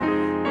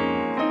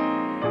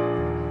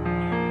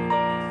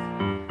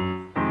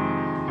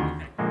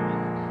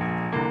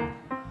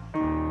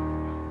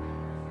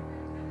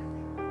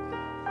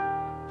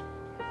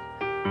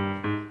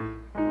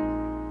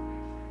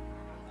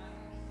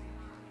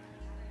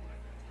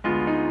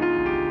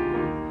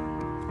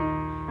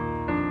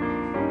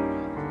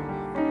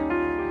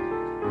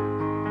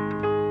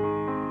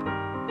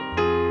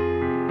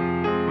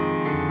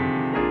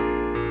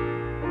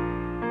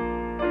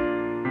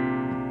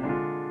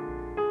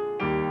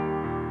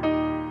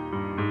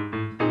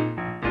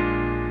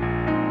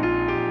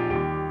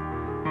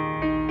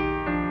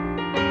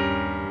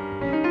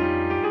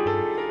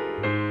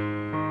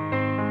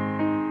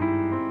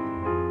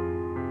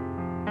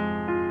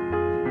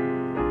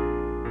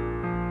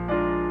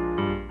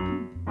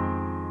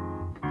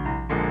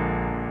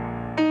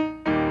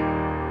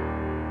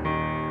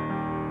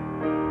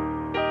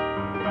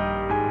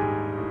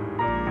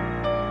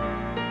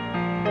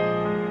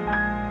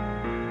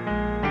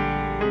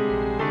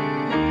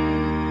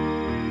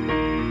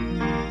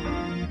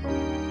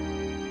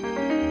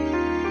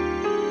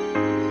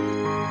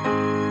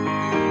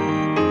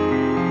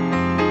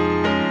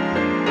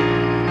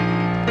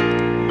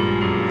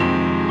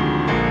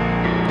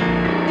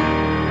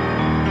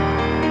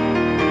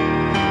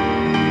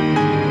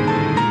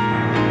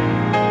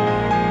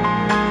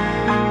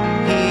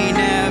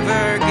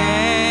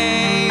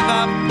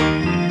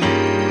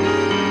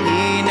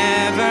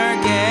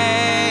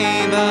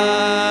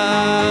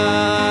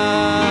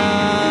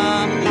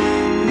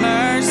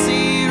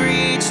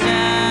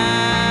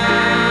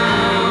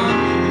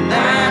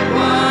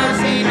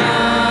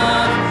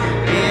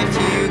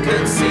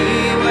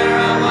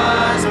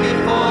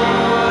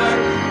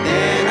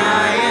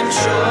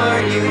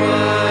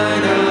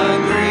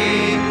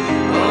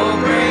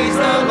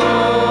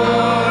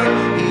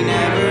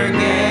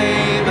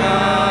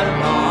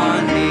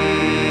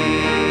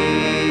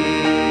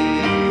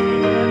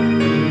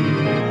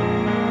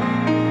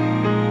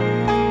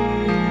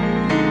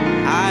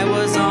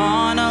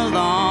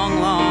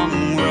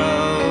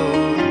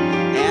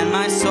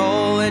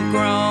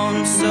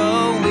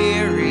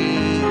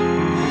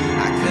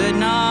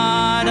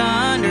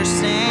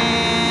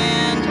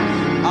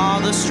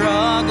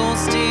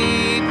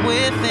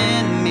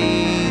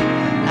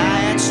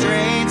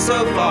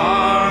so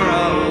far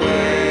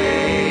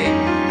away.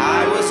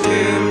 I was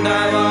doomed,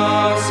 I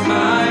lost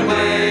my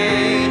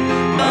way,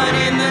 but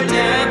in the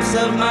depths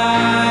of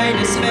my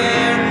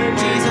despair,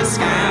 Jesus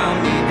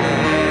found me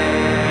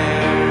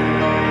there.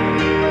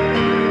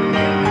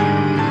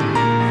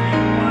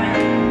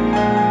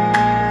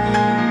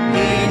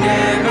 He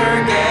never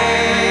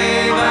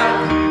gave up.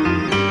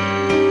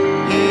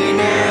 He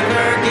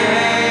never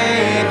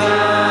gave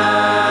up.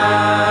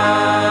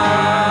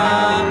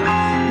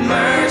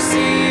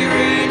 Mercy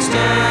reached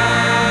down.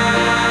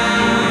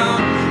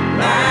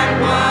 That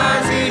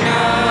was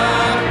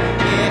enough.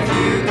 If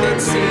you could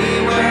see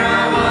where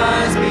I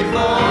was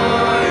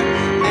before,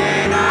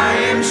 then I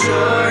am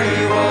sure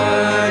you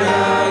would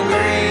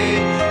agree.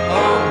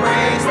 Oh,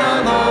 praise the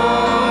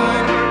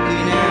Lord. He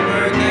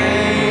never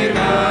gave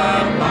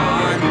up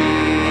on me.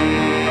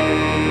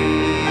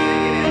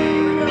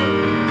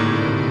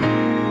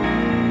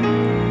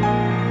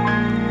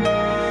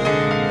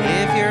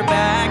 If your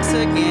back's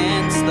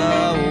against the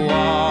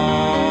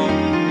wall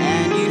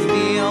and you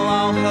feel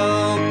all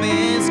hope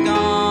is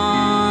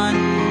gone,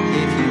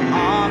 if you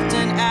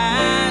often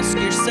ask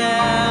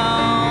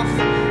yourself,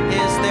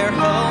 is there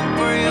hope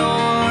for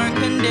your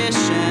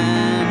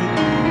condition?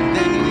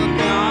 Then you look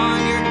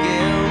beyond your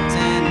guilt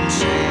and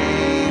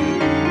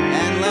shame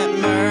and let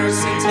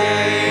mercy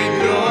take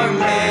your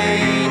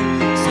pain.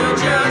 So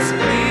just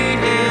plead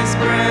His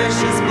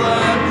precious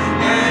blood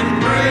and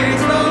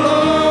praise the Lord.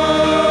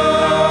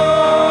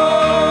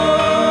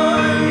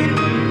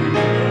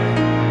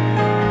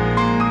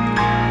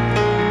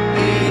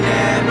 He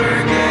never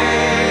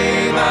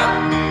gave up.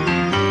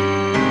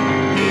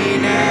 He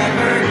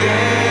never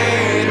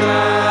gave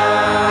up.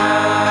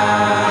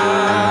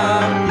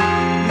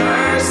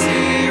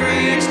 Mercy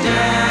reached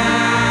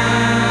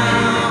down.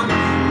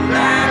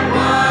 That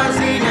was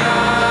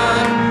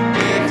enough.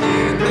 If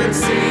you could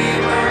see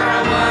where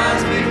I was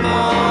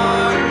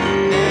before,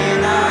 then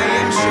I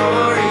am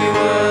sure you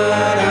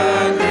would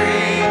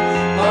agree.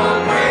 Oh,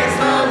 praise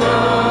the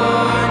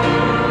Lord.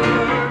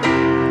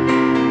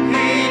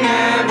 He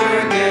never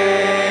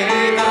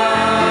gave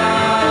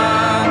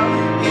up.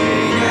 He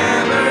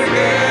never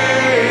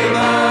gave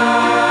up.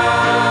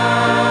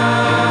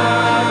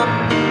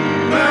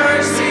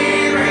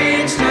 Mercy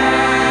reached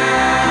down.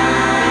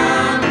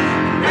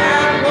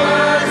 That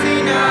was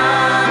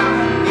enough.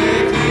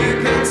 If you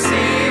could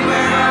see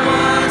where I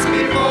was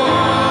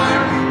before,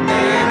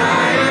 then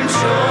I am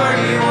sure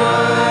you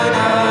would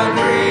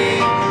agree.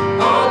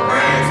 Oh,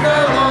 praise the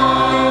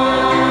Lord.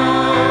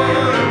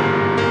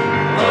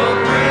 Oh,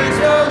 praise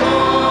the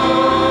Lord.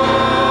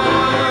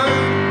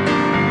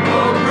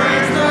 Oh,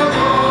 praise the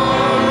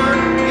Lord.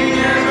 He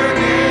never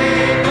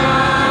gave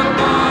up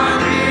on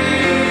me.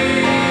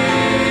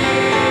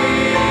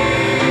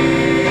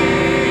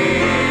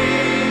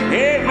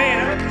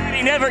 Amen.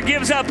 He never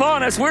gives up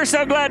on us. We're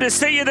so glad to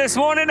see you this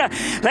morning.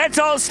 Let's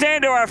all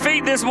stand to our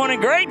feet this morning.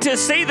 Great to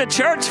see the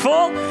church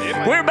full.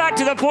 We're back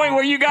to the point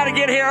where you got to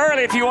get here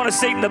early if you want a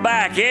seat in the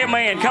back.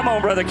 Amen. Come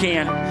on, Brother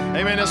Ken.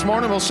 Amen. This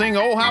morning we'll sing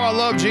Oh How I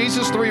Love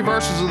Jesus, 3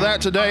 verses of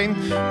that today.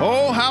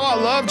 Oh how I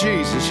love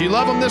Jesus. You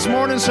love Him this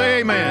morning? Say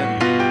amen.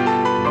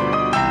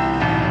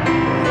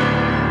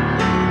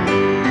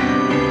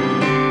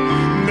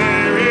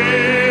 There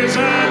is a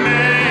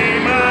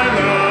name I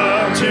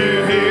love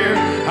to hear.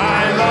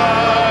 I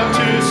love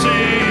to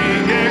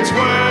sing its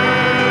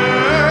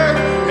word.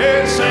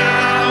 It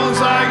sounds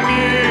like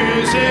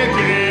music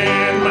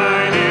in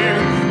my ear.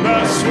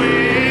 The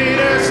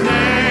sweetest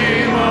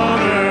name on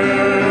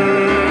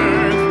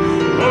earth.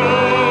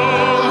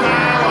 Oh,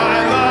 how I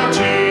love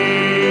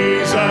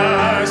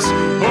Jesus.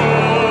 Oh,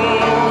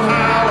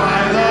 how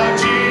I love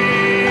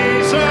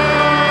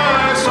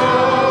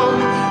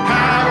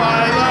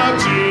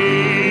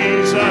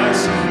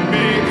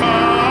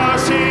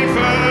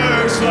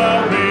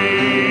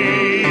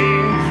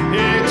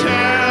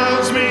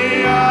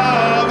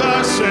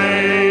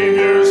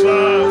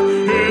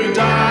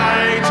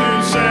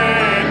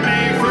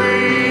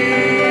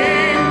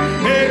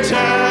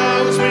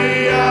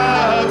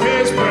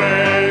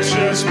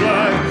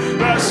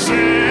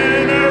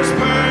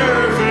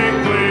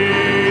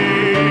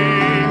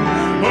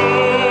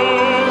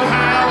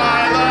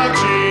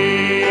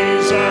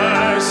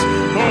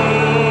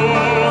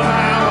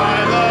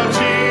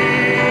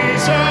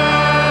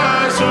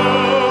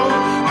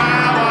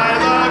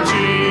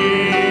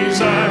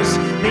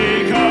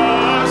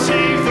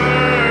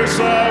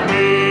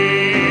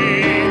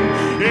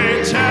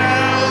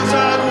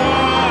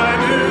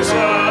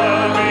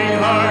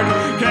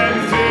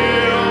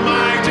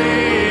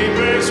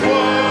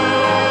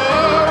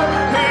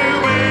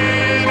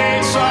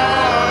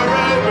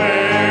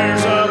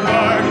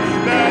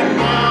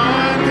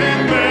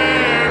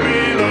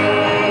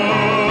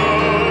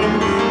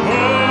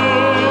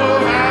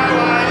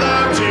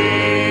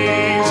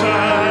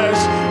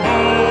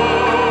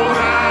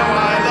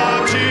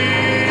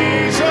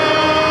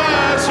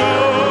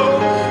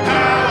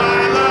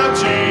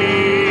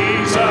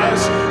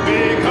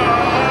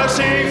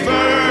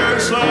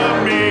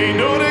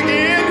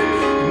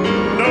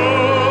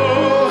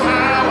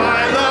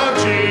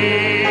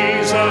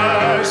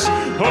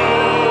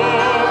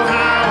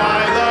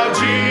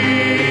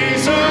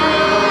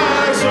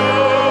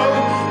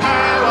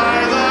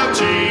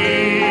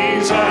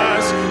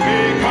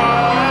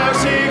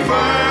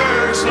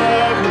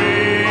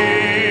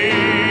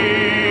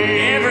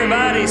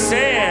Everybody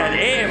said,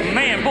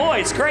 amen. Boy,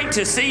 it's great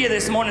to see you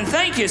this morning.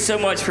 Thank you so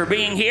much for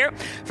being here,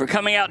 for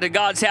coming out to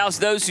God's house.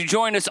 Those who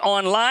joined us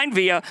online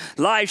via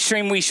live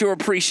stream, we sure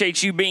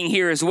appreciate you being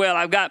here as well.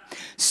 I've got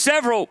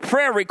several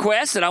prayer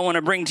requests that I want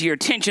to bring to your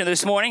attention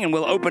this morning, and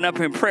we'll open up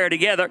in prayer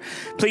together.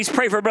 Please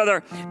pray for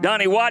Brother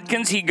Donnie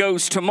Watkins. He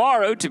goes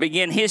tomorrow to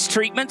begin his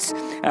treatments.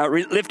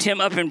 Lift him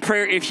up in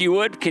prayer if you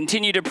would.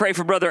 Continue to pray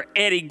for Brother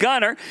Eddie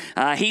Gunner.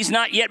 He's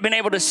not yet been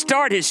able to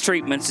start his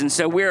treatments, and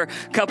so we're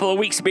a couple of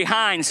weeks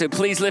behind, so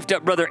please lift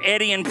up Brother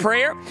Eddie in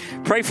prayer.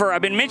 Pray for,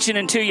 I've been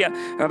mentioning to you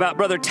about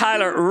Brother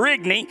Tyler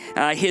Rigney.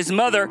 His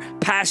mother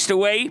passed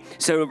away,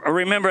 so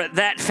remember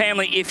that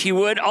family if you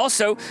would.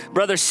 Also,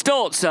 Brother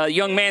Stoltz, a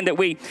young man that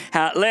we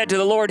led to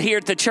the Lord here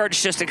at the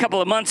church just a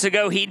couple of months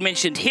ago. He'd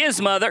mentioned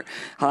his mother.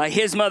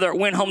 His mother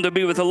went home to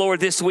be with the Lord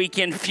this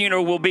weekend.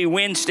 Funeral will be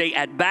Wednesday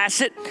at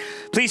Bassett.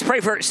 Please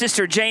pray for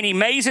Sister Janie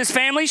Mays'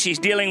 family. She's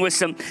dealing with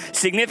some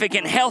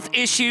significant health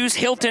issues.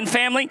 Hilton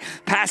family,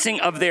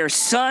 passing of their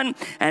son.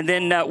 And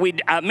then we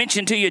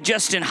mentioned to you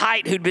Justin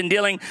Height, who'd been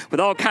dealing with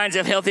all kinds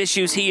of health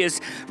issues. He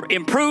is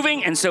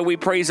improving, and so we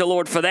praise the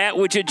Lord for that.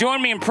 Would you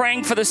join me in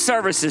praying for the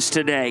services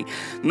today?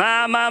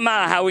 My,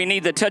 how we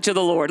need the touch of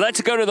the Lord.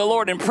 Let's go to the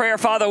Lord in prayer.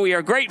 Father, we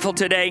are grateful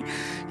today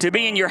to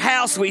be in your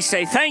house. We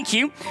say thank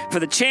you for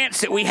the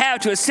chance that we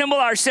have to assemble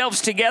ourselves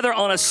together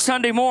on a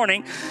Sunday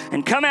morning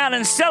and come out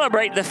and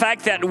celebrate the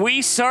fact that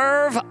we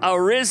serve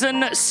a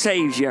risen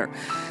Savior.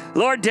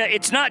 Lord,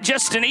 it's not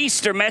just an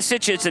Easter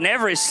message, it's an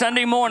every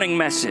Sunday morning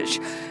message.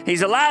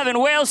 He's alive and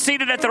well,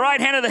 seated at the right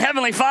hand of the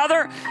Heavenly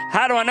Father.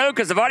 How do I know?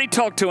 Because I've already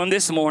talked to him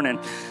this morning.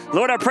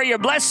 Lord, I pray your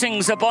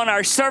blessings upon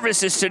our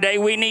services today.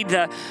 We need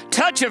the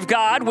touch of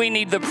God. We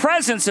need the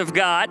presence of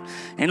God.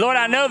 And Lord,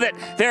 I know that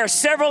there are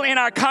several in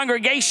our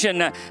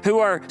congregation who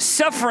are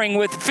suffering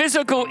with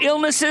physical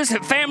illnesses,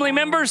 family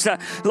members.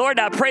 Lord,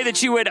 I pray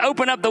that you would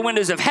open up the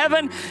windows of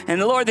heaven, and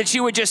Lord, that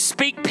you would just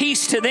speak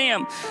peace to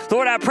them.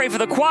 Lord, I pray for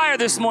the choir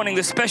this morning,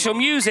 the special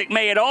music.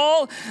 May it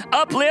all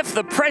uplift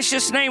the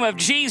precious name of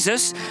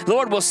Jesus.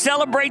 Lord, we'll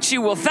celebrate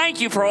you. We'll thank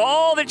you for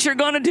all that you're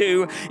going to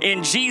do.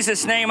 In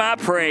Jesus' name I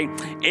pray.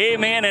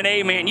 Amen and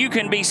amen. You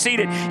can be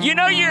seated. You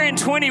know you're in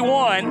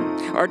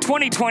 21 or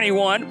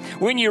 2021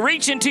 when you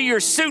reach into your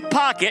suit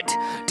pocket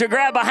to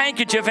grab a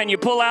handkerchief and you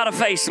pull out a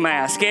face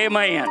mask.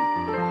 Amen.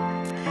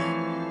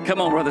 Come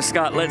on, Brother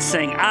Scott, let's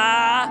sing.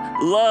 I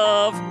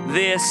love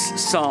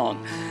this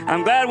song.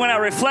 I'm glad when I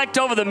reflect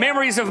over the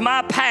memories of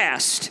my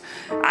past,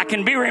 I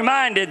can be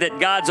reminded that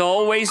God's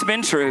always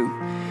been true.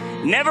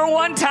 Never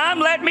one time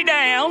let me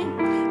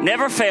down,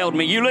 never failed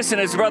me. You listen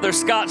as Brother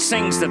Scott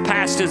sings The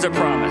Past is a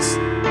Promise.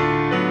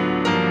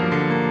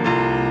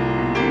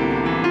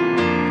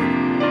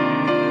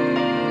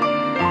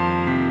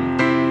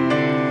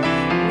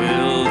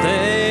 Will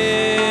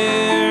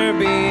there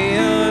be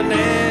a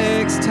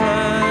next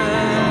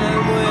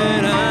time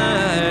when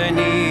I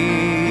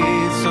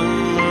need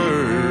some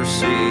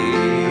mercy?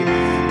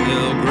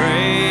 Will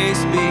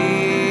grace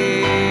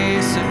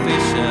be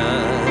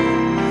sufficient?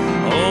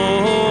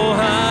 Oh,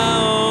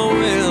 how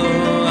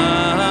will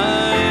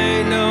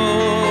I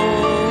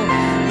know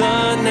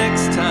the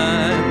next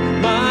time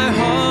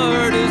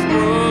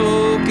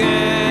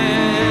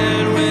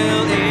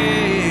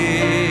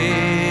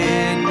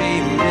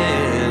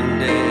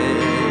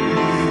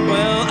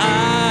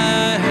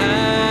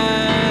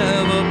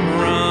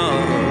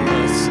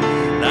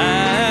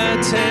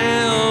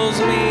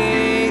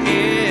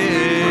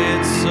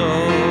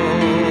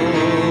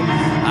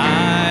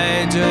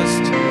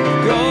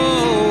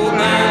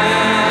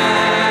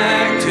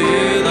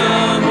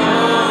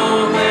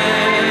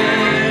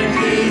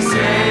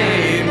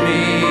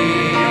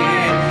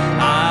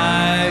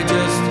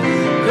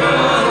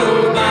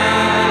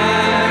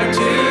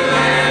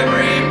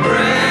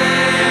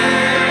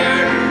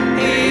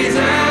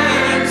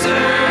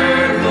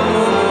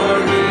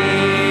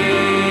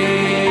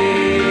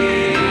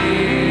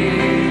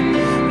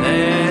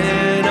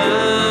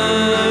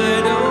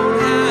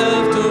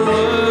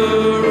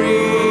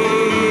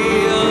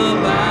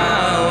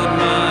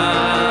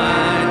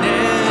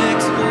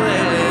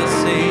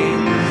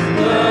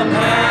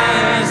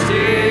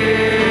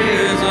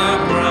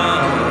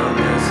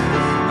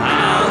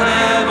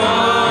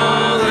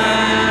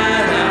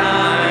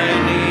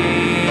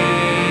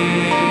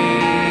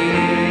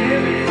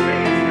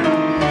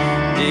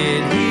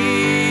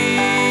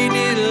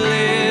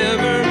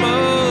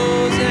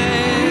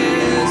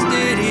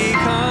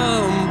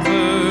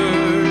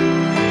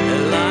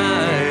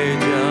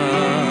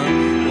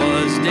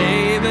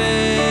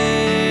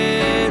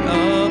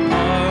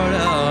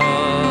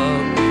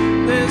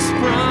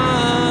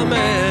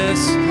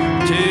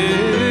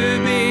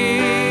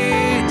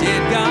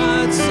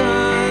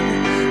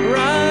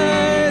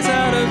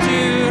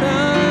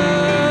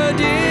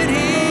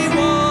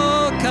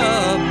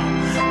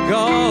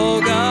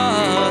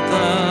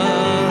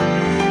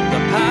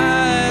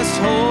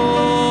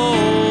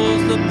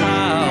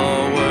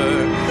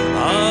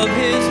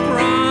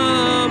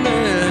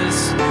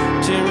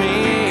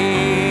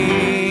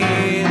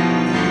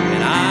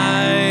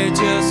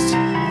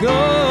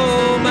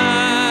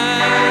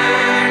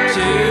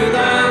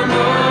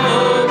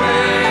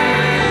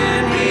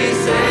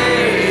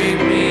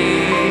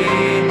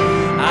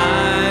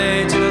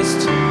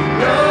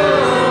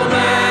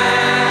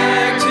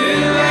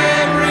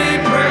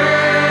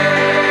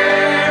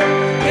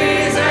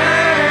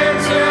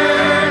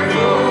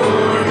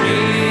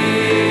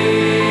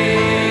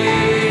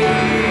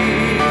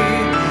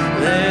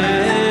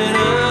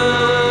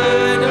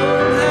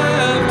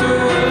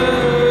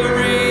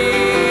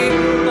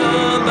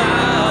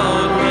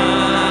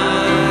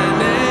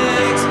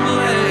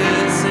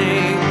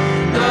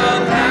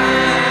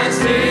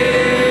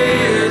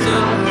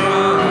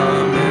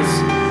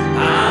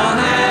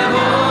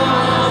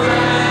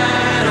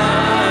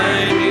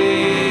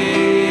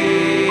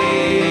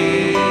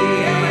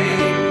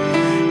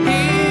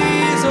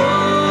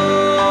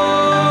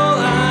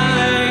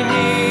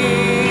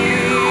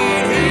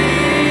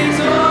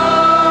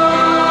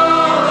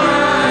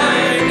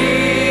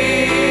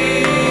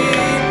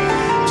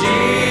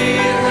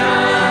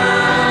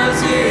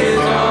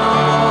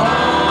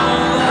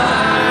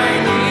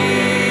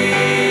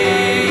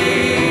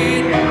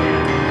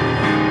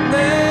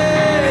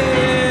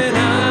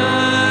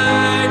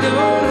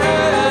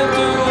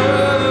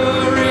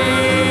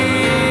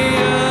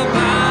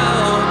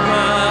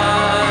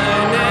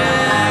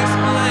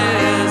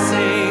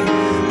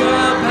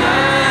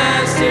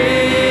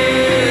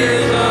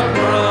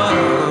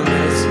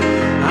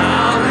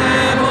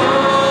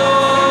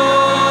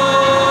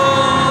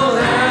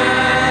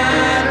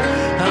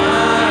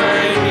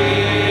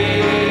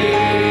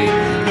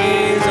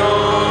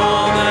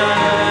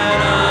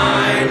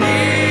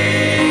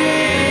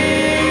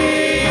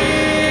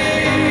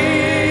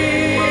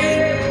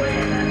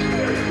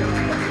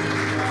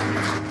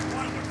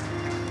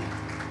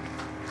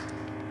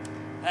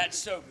That's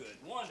so good.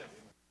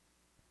 Wonderful.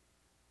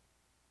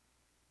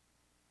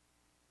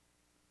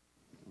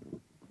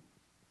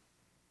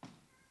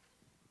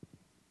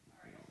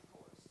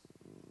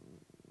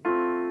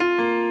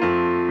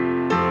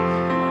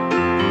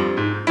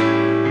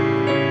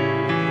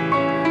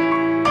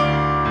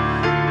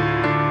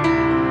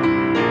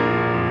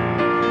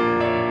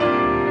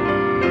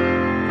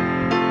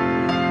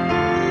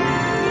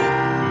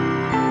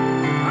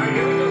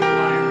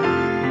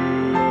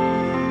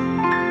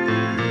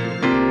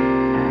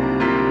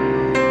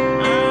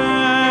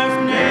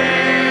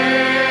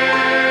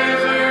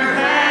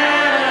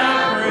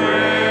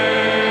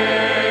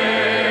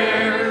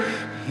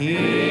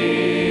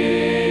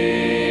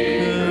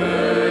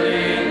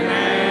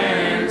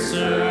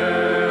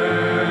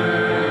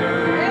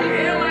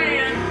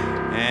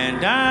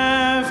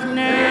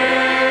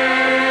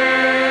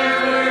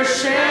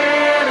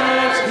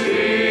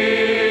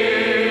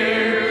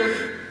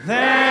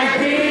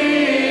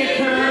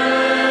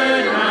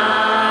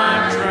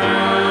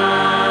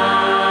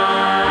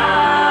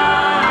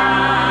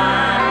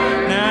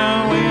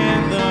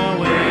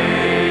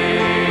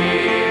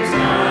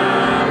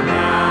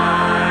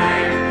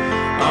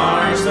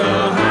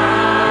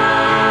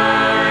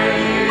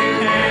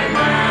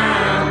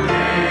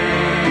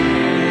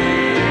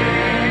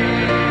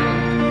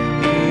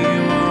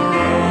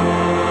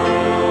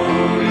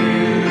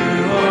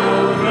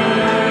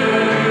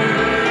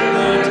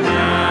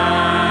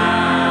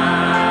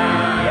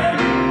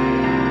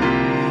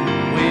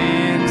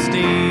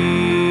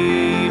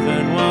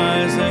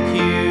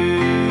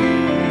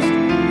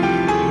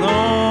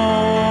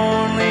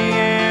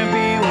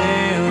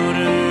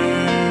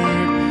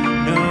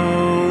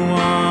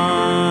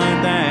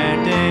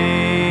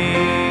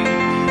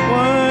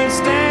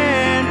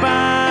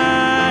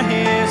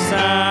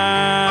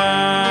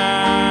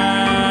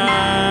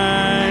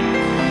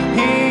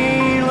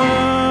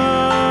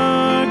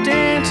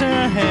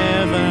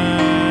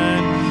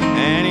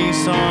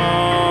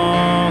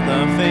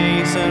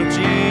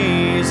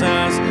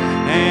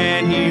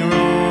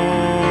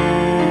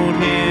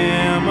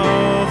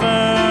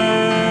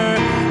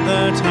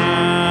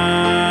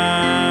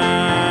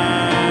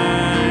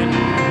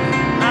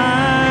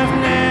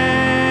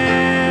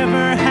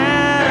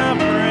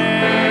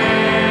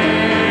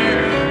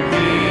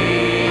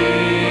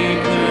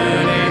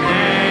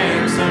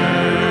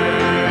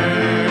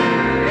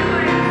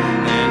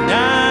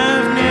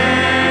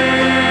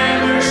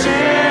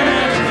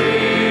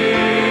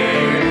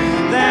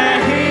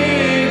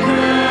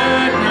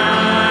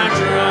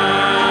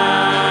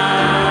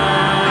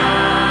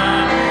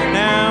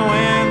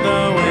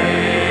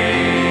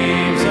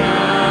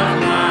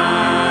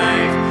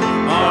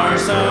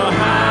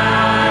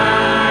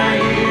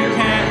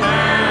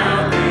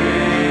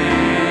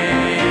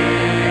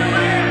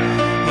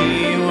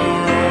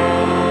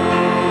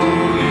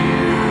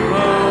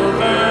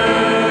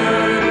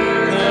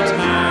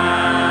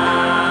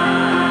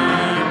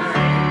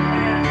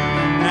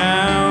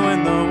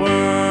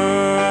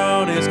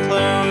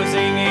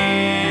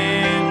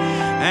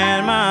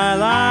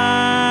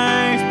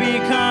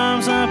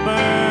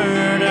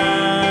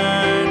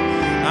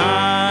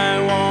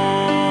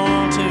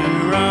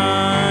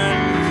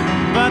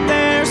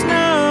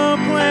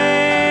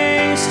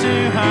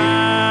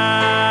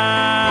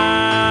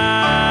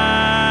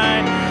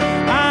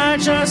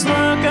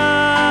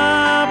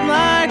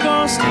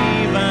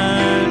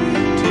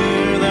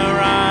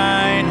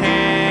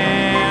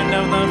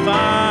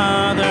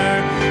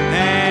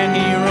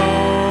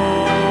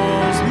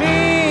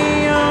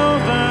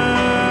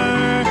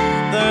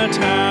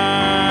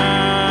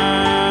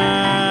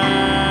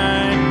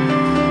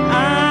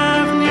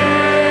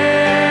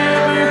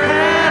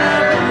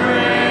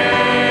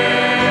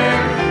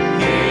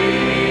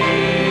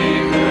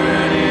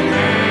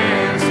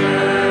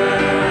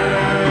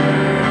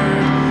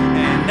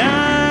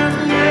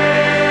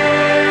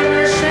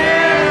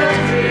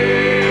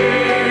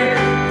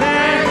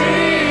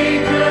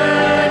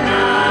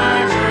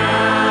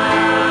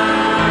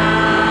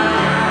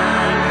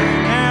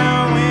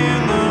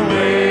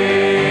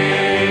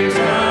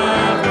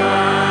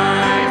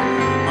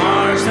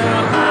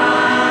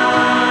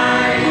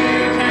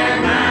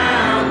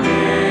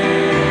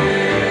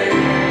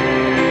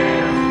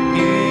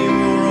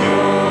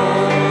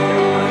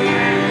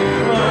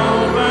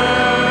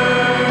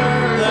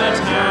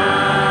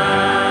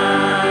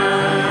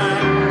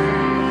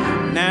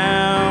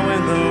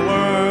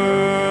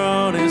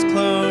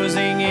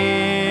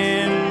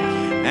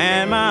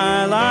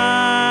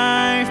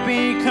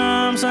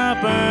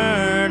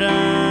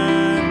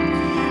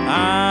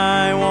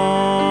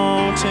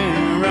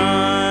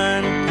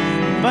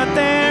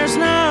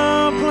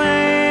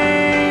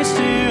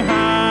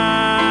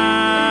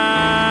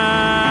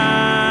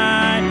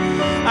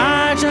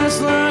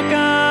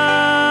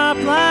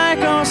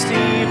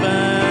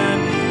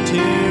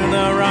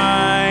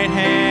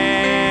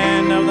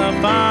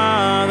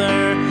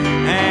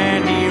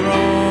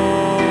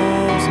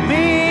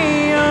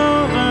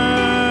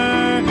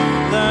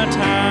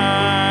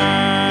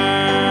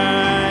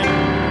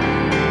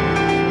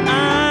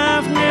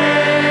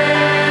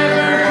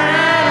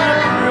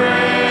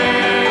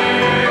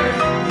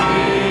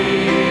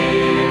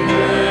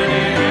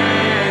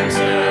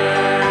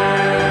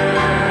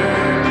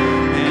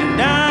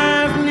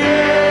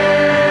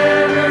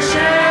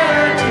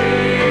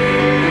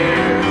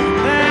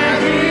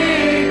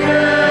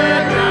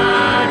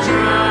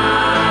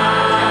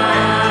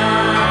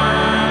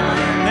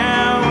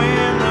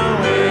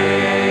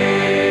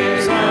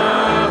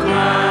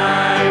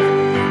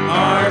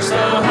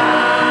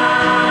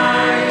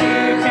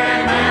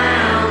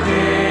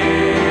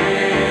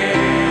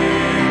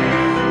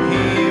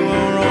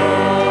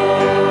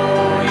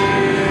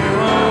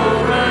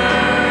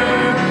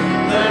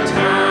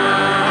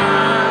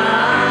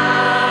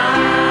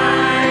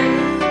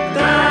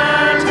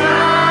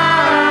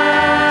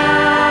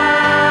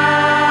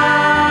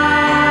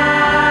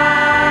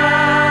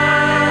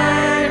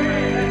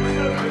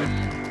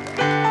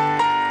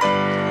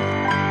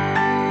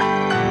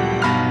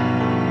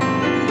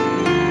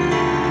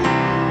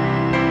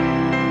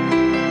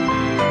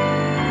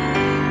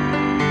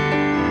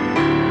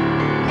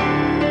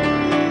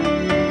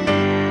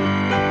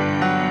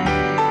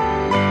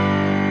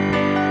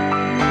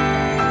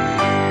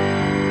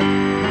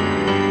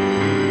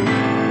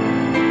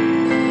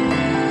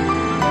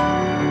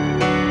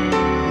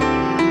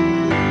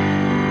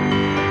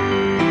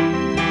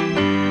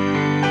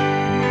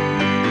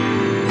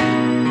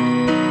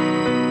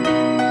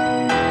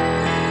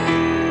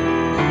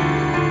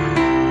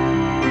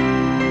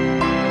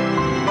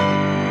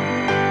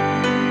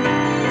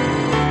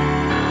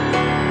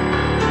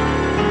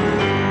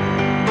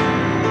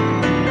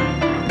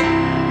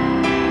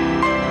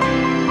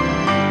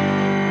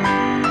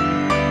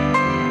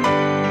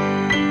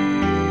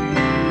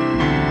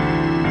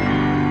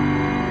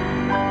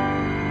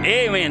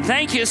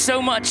 Thank you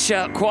so much,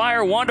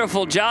 choir.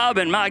 Wonderful job.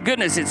 And my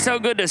goodness, it's so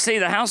good to see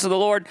the house of the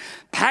Lord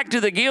packed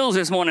to the gills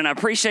this morning. I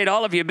appreciate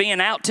all of you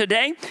being out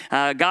today.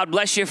 God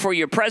bless you for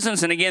your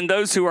presence. And again,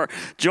 those who are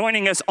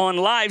joining us on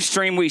live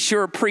stream, we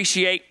sure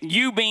appreciate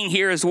you being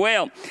here as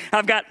well.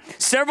 I've got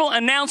several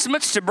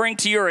announcements to bring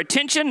to your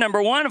attention.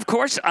 Number one, of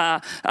course,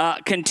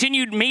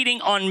 continued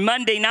meeting on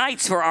Monday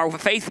nights for our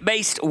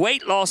faith-based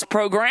weight loss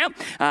program.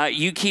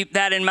 You keep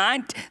that in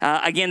mind.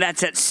 Again,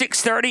 that's at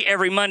 6:30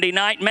 every Monday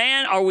night.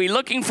 Man, are we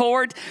looking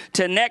forward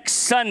to next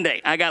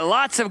Sunday. I got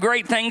lots of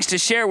great things to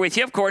share with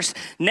you. Of course,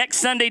 next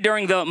Sunday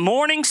during the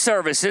morning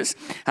services,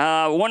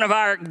 one of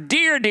our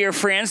dear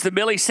friends, the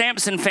Billy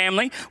Sampson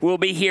family, will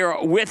be here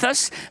with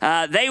us.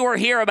 They were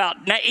here about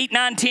 8,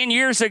 9, 10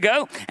 years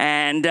ago,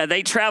 and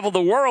they travel the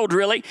world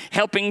really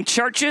helping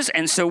churches,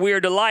 and so we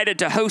are delighted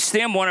to host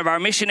them, one of our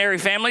missionary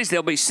families.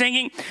 They'll be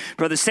singing.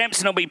 Brother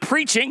Sampson will be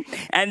preaching,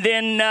 and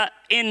then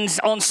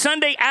on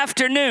Sunday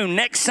afternoon,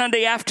 next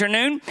Sunday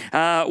afternoon,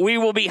 we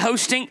will be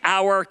hosting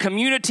our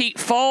Community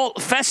Fall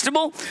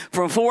Festival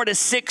from 4 to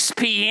 6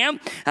 p.m.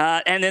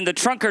 And then the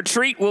trunk or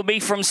treat will be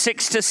from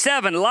 6 to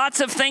 7. Lots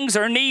of things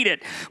are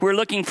needed. We're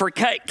looking for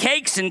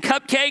cakes and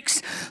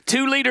cupcakes,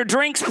 2-liter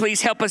drinks.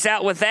 Please help us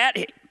out with that.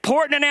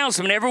 Important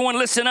announcement. Everyone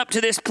listen up to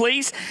this,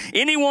 please.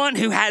 Anyone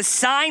who has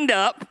signed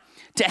up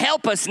to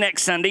help us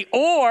next Sunday,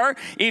 or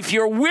if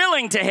you're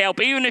willing to help,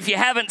 even if you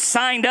haven't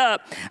signed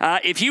up,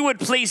 if you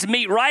would please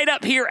meet right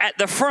up here at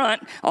the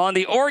front on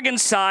the organ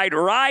side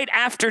right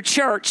after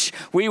church,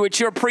 we would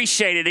sure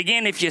appreciate it.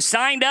 Again, if you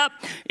signed up,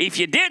 if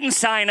you didn't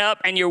sign up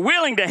and you're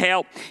willing to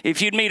help,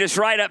 if you'd meet us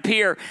right up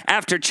here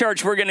after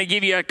church, we're going to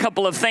give you a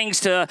couple of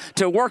things to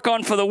work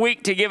on for the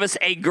week to give us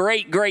a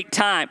great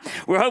time.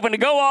 We're hoping to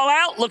go all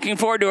out, looking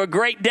forward to a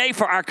great day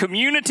for our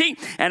community,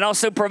 and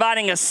also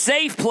providing a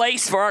safe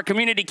place for our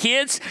community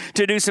kids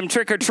to do some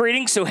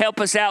trick-or-treating, so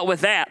help us out with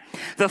that.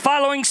 The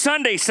following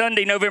Sunday,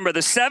 November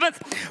the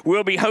 7th,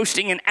 we'll be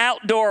hosting an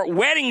outdoor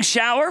wedding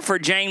shower for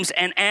James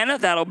and Anna.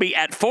 That'll be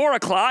at 4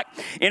 o'clock.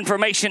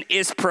 Information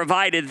is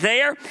provided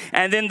there.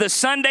 And then the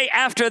Sunday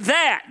after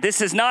that,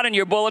 this is not in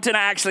your bulletin.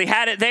 I actually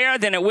had it there.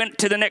 Then it went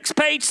to the next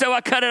page, so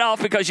I cut it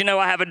off because, you know,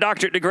 I have a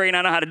doctorate degree and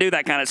I know how to do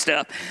that kind of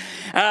stuff.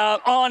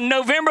 On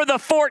November the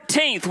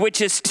 14th, which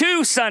is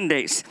 3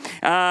 Sundays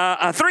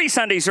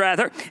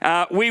rather,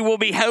 we will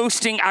be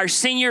hosting our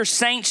Senior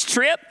Saints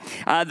trip,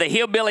 the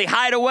Hillbilly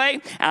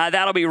Hideaway.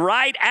 That'll be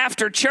right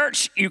after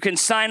church. You can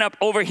sign up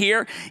over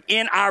here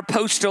in our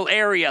postal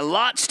area.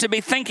 Lots to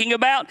be thinking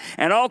about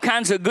and all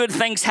kinds of good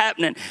things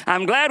happening.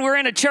 I'm glad we're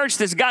in a church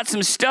that's got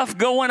some stuff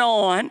going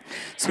on.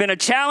 It's been a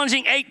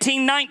challenging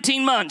 18,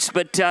 19 months,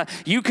 but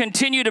you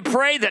continue to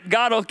pray that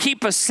God will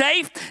keep us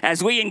safe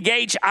as we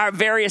engage our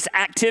various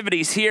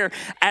activities here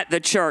at the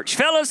church.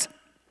 Fellas,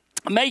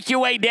 make your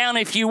way down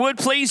if you would,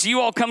 please.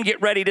 You all come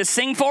get ready to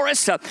sing for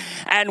us.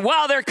 And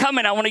while they're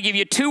coming, I want to give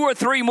you 2 or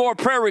 3 more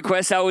prayer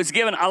requests. I was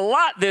given a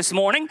lot this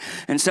morning,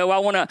 and so I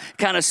want to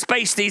kind of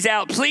space these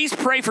out. Please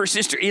pray for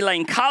Sister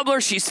Elaine Cobbler.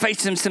 She's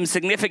facing some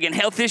significant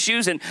health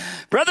issues. And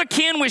Brother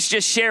Ken was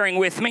just sharing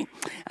with me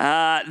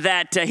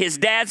that his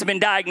dad's been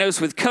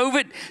diagnosed with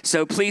COVID.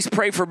 So please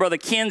pray for Brother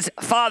Ken's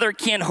father,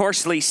 Ken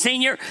Horsley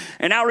Sr.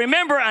 And now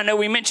remember, I know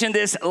we mentioned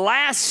this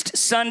last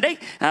Sunday.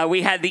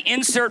 We had the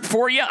insert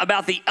for you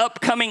about the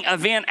upcoming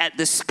event at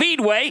the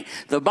Speedway,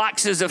 the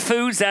boxes of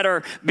foods that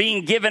are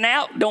being given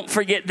out. Don't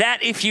forget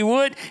that if you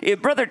would.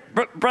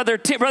 Brother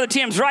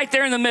Tim's right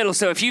there in the middle,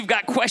 so if you've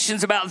got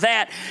questions about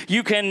that,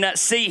 you can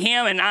see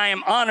him, and I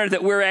am honored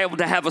that we're able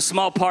to have a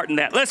small part in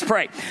that. Let's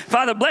pray.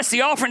 Father, bless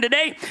the offering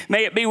today.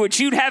 May it be what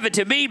you'd have it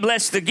to be.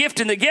 Bless the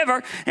gift and the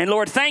giver. And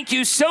Lord, thank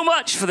you so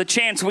much for the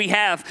chance we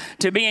have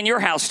to be in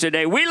your house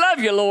today. We love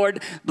you,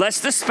 Lord.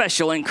 Bless the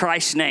special in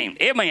Christ's name.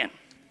 Amen.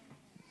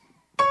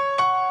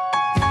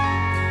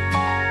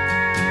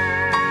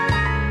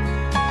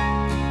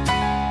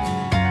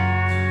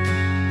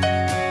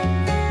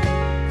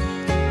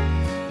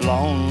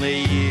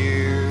 Lonely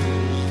years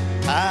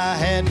I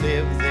had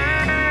lived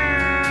then.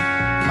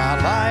 My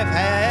life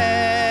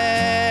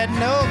had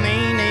no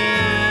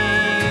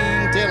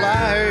meaning till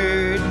I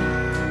heard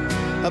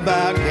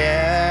about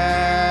Calvary.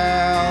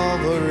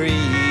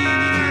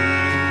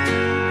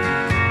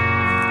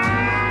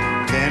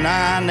 Then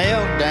I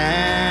knelt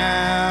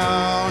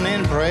down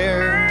in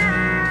prayer.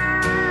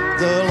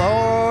 The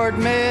Lord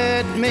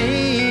met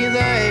me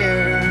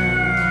there.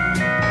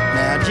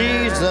 Now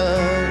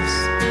Jesus,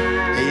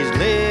 He's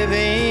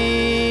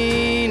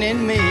living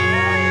in me.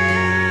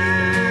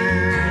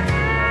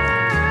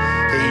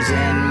 He's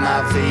in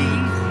my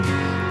feet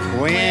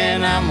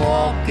when I'm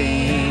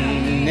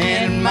walking,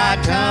 in my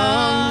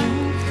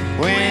tongue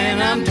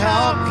when I'm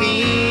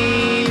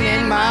talking,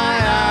 in my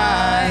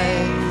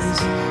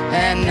eyes,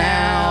 and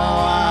now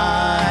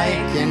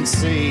I can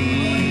see.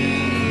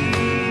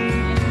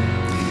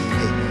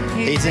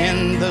 He's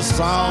in the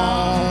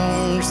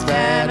songs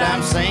that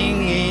I'm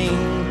singing,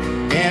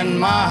 in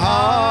my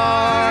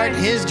heart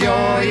His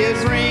joy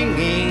is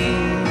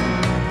ringing.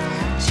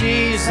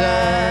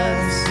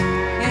 Jesus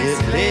is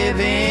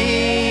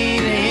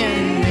living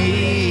in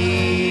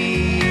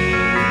me.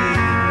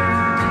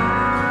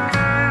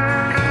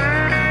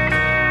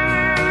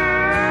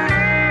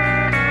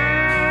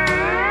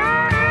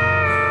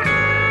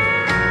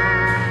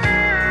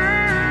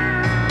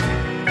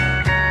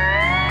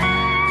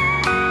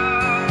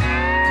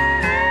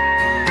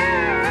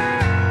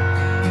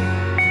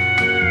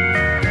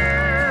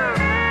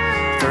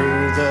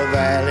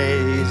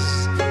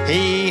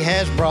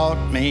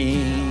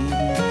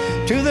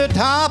 to the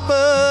top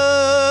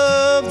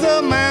of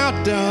the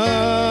mountain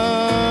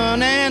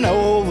and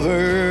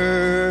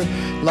over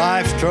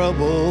life's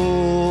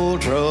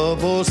troubled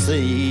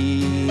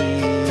sea.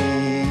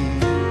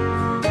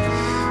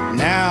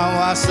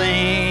 Now I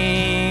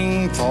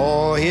sing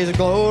for His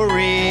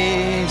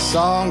glory,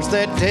 songs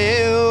that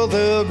tell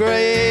the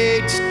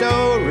great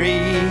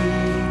story,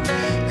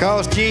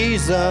 'cause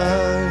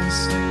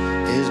Jesus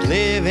is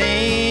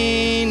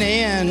living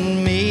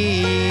in me.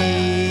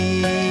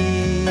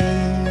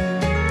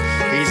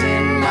 He's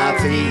in my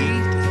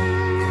feet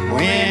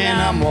when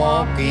I'm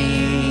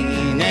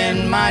walking,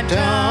 in my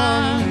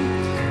tongue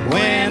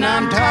when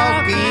I'm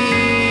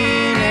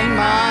talking, in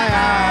my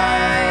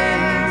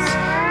eyes,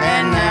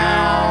 and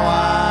now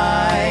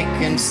I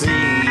can see.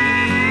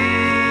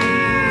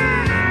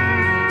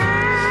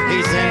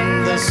 He's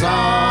in the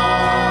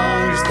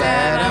songs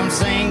that I'm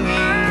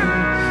singing,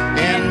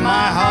 in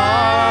my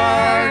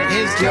heart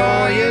His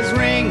joy is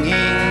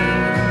ringing.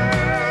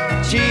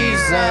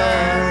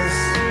 Jesus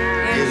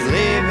is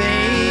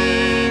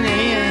living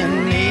in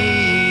me.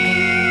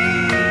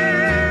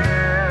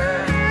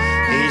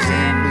 He's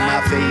in my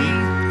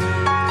feet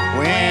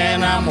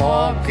when I'm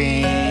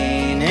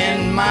walking,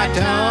 in my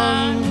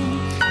tongue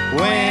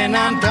when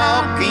I'm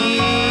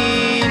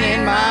talking,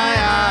 in my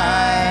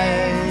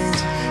eyes,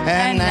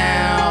 and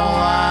now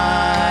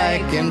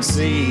I can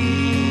see.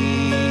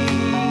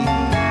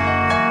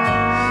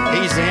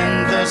 He's in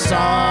the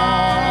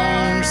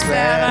songs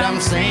that I'm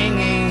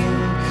singing,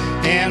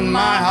 in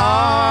my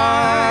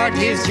heart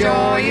His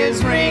joy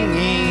is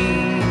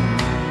ringing.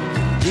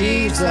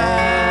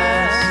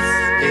 Jesus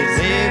is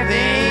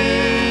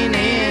living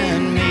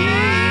in me.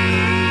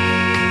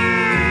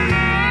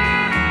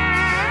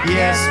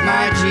 Yes,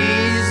 my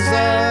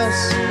Jesus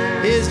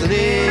is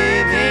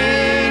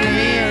living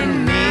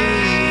in me.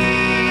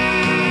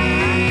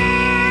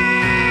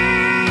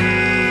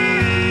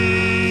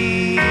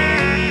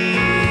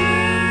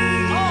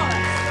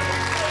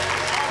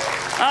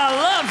 I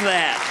love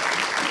that.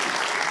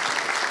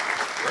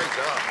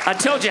 I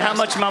told you how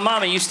much my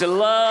mama used to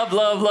love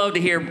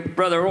to hear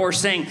Brother Orr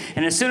sing.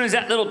 And as soon as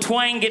that little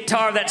twang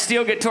guitar, that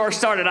steel guitar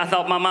started, I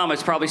thought my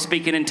mama's probably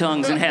speaking in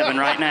tongues in heaven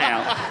right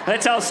now.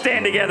 Let's all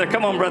stand together.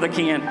 Come on, Brother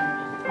Ken.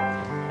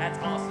 That's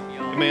awesome,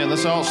 y'all. Amen.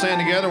 Let's all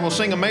stand together. We'll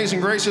sing Amazing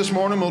Grace this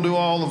morning. We'll do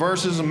all the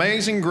verses.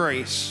 Amazing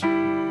Grace.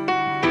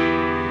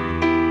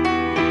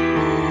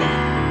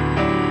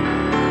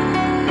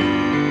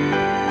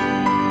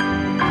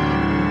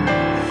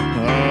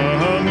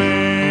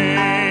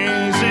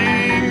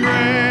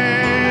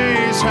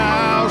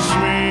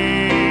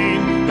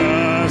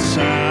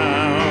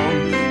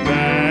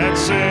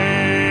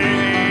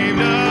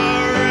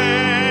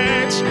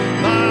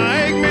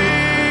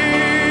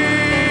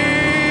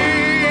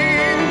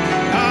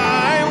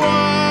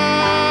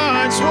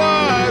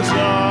 Was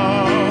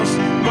lost,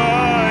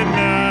 but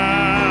now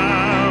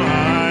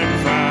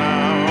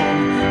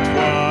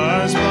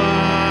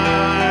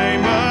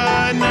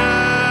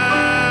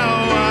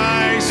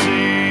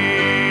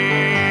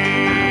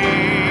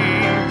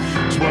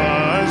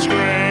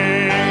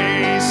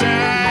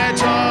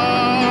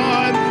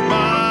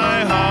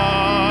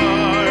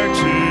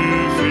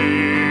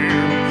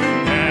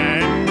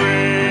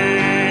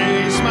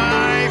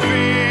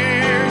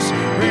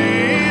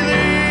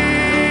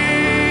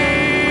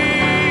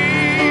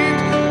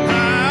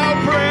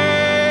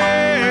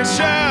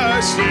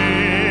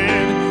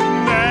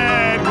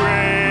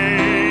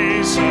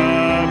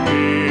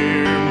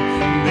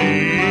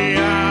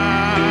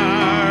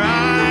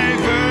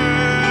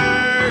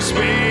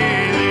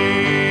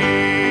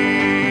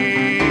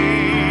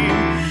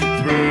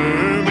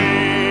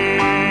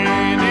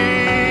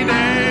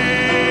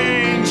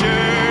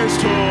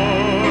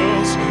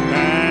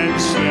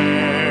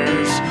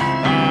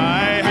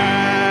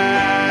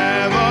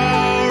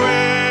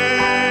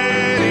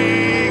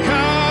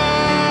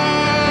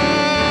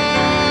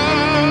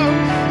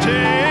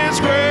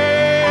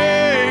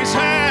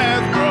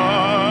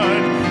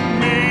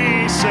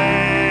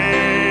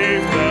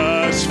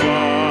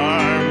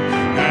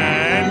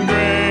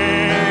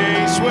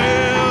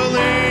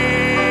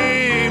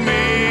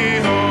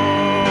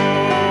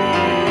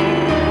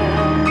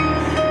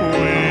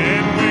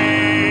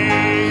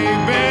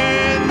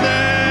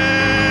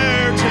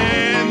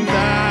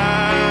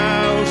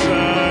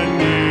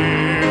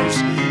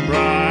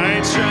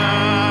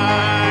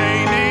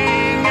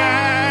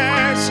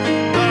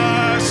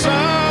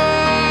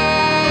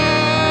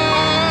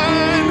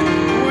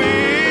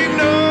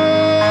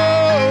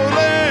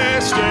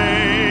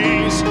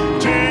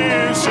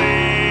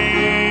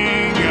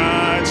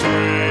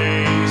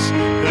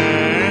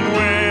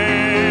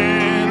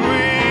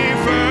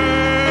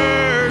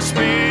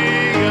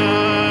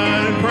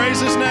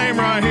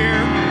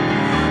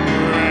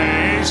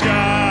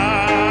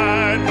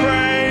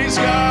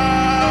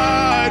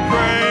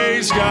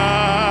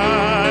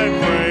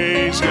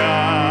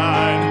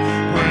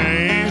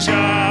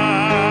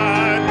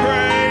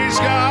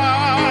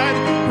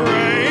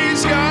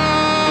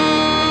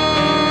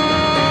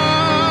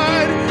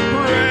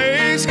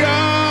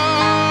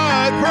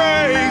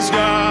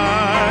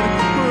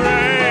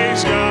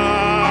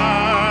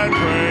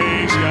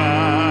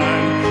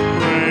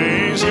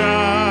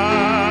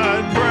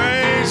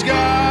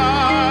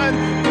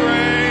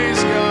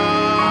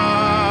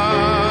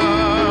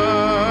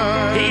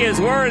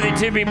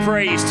to be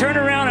praised. Turn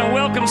around and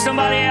welcome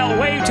somebody out.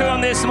 Wave to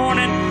them this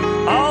morning.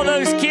 All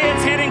those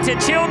kids heading to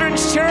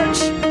Children's Church,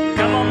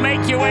 come on,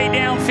 make your way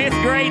down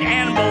 5th grade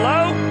and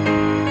below.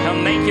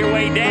 Come make your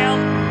way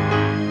down.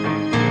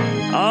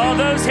 All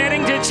those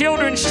heading to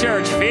Children's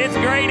Church, 5th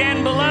grade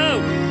and below.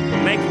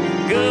 Make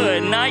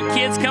good night,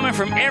 kids coming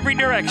from every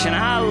direction.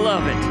 I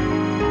love it.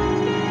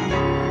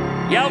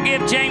 Y'all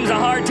give James a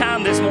hard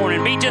time this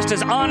morning. Be just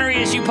as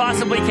honorary as you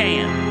possibly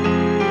can.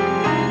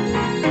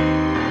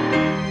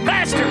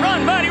 Faster,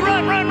 run, buddy,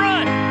 run, run,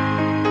 run.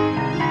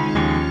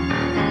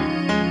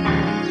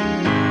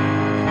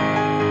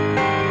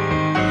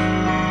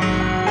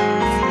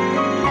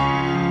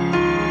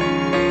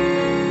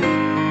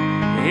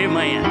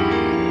 Amen.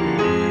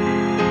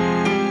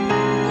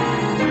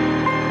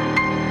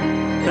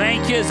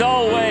 Thank you as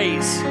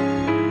always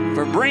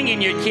for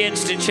bringing your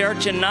kids to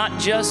church and not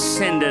just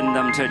sending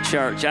them to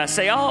church. I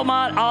say all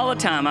the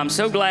time, I'm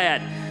so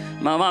glad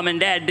my mom and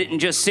dad didn't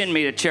just send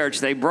me to church,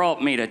 they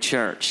brought me to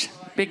church.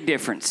 Big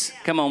difference.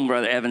 Come on,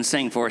 Brother Evan,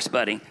 sing for us,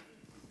 buddy.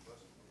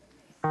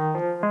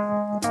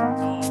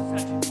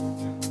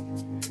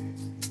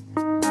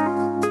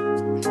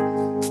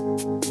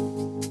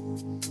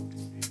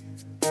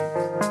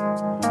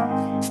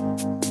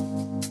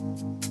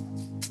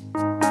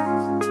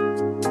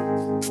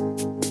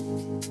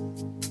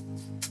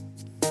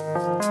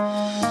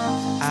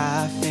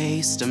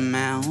 A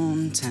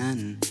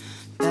mountain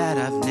that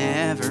I've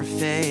never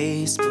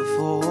faced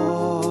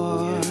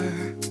before.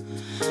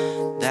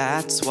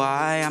 That's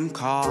why I'm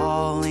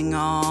calling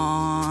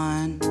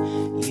on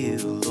you,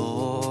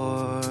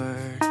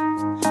 Lord.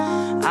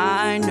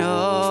 I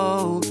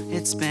know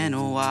it's been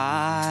a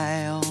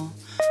while,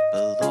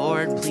 but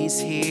Lord, please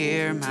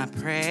hear my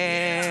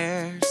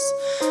prayers.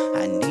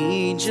 I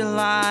need you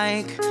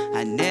like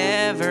I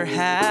never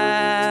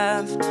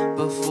have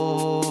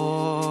before.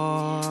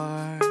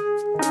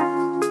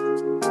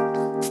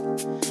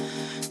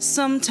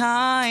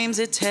 Sometimes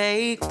it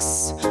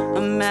takes a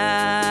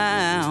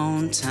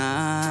mountain,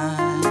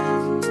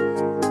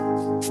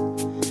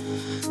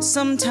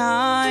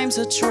 sometimes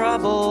a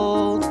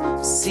troubled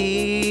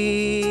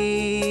sea,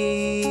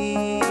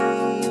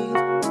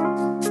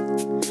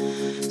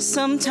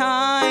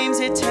 sometimes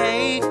it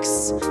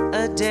takes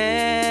a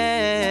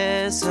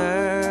desert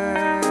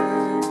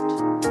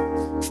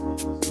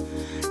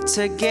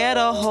to get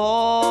a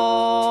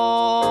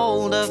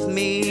hold of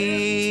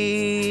me.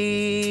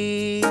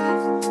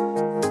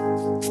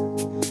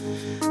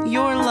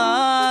 Your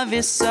love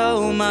is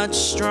so much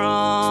stronger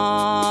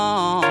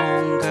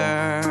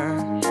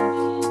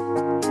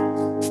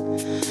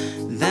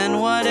than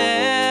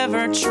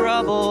whatever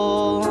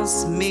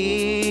troubles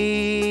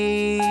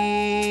me.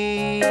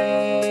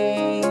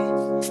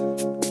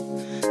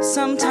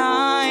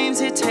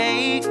 Sometimes it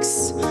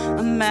takes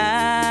a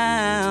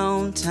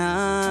mountain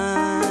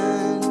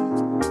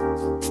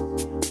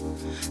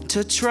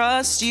to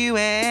trust you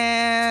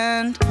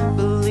and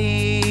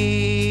believe.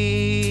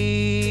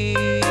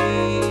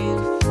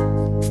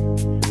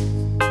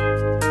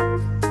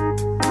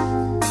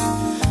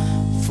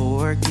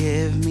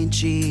 Forgive me,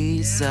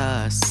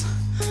 Jesus,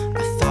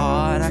 I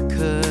thought I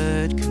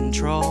could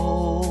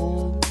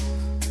control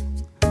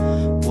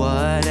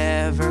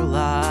whatever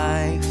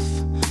life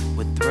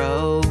would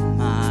throw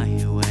my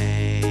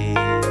way.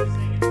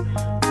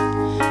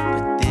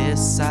 But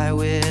this I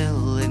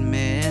will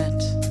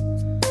admit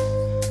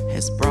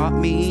has brought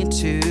me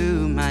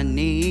to my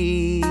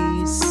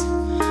knees.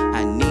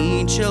 I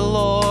need you,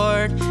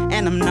 Lord,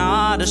 and I'm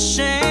not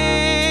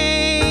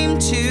ashamed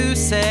to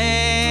say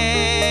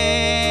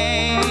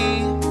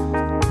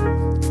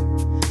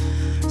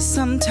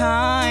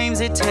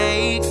sometimes it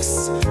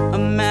takes a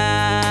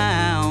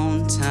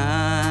mountain,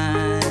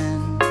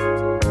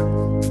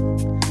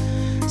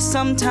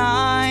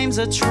 sometimes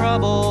a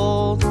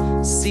troubled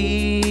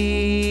sea,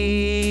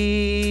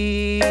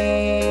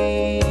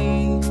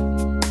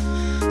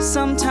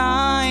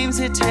 sometimes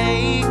it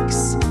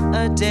takes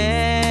a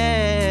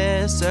desert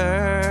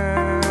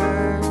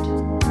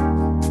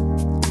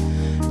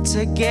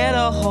to get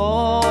a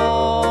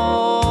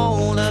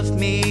hold of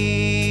me.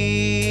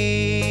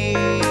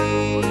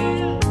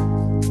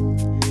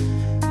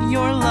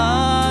 Your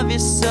love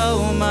is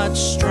so much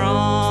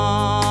stronger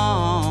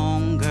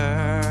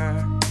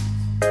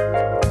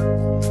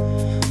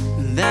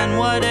than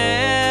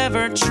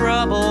whatever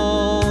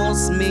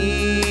troubles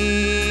me.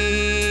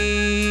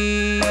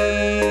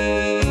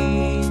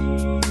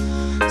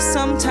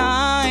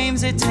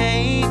 Sometimes it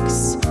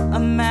takes a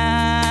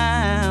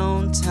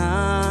mountain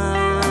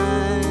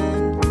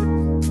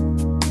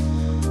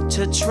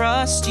to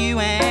trust you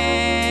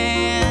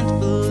and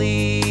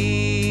believe.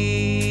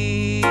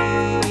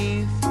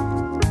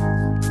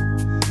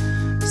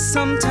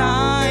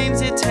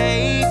 Sometimes it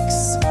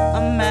takes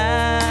a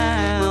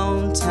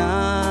mountain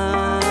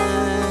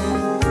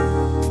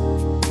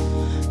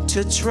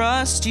to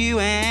trust you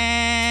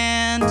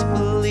and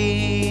believe.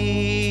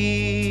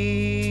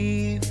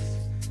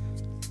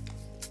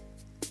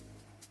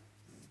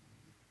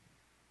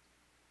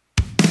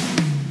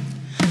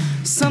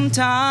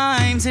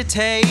 Sometimes it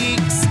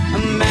takes a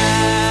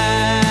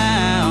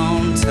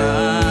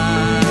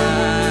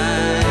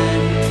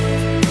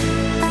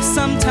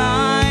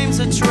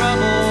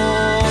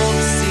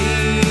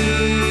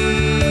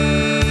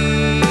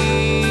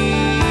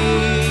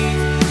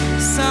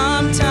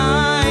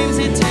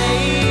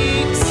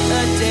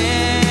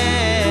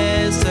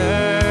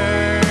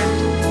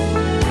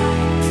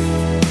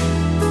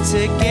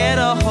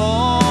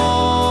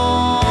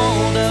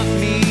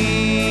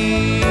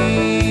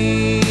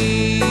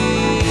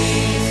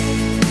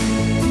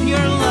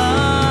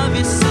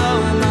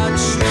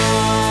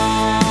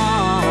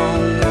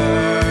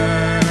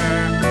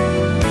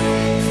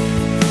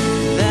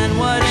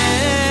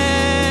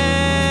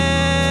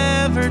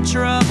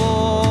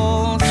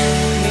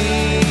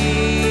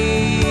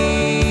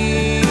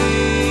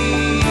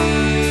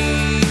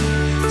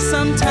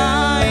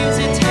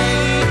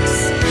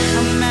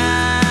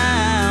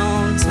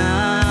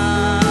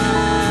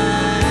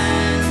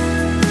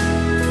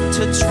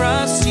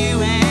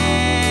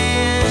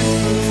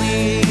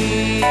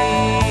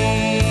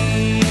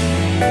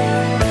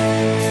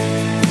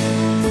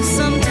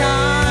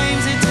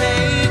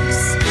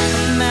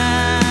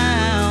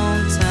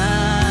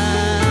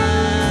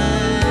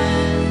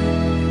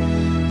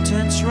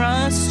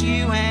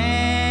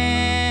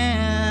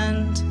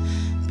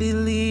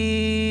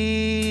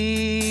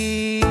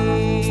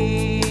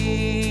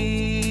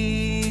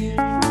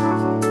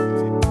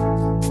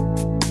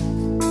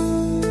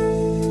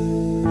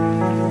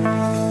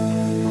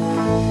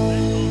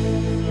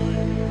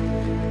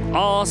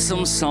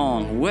awesome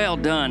song. Well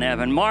done,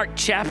 Evan. Mark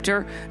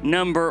chapter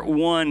number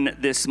 1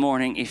 this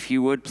morning, if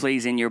you would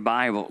please, in your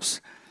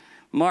Bibles.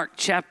 Mark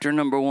chapter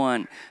number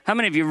 1. How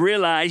many of you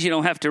realize, you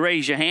don't have to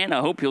raise your hand,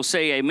 I hope you'll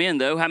say amen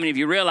though. How many of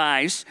you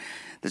realize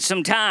that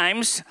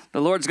sometimes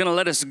the Lord's going to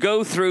let us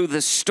go through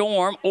the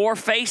storm or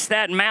face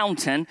that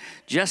mountain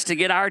just to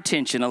get our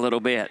attention a little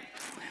bit?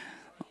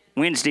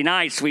 Wednesday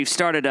nights, we've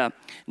started a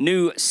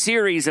new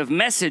series of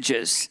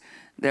messages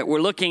that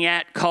we're looking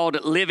at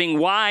called Living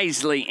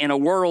Wisely in a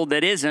World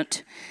That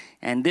Isn't.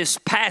 And this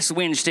past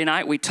Wednesday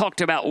night, we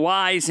talked about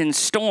wise in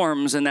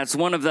storms, and that's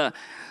one of the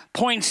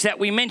points that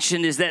we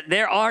mentioned, is that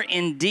there are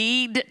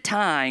indeed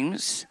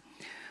times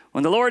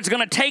when the Lord's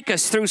going to take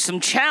us through some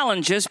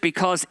challenges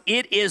because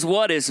it is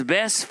what is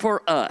best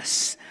for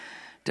us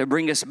to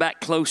bring us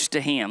back close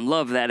to Him.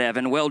 Love that,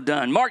 Evan. Well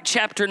done. Mark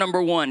chapter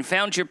number 1.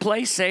 Found your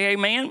place? Say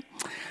amen.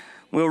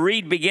 We'll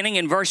read beginning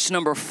in verse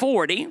number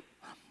 40.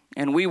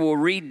 And we will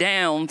read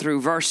down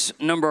through verse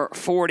number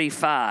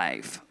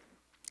 45.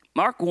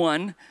 Mark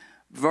 1,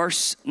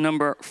 verse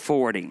number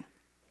 40.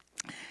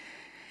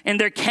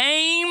 And there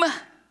came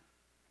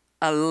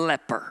a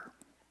leper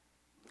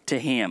to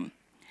him,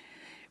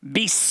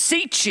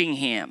 beseeching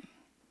him,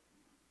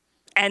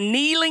 and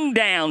kneeling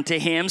down to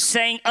him,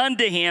 saying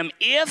unto him,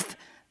 If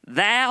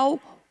thou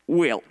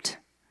wilt,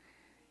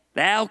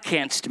 thou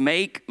canst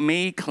make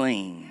me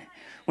clean.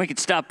 We could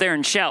stop there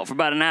and shout for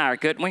about an hour,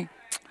 couldn't we?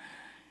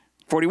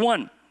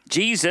 41,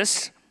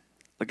 Jesus,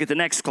 look at the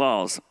next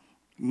clause,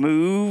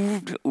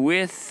 moved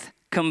with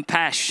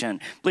compassion.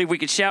 I believe we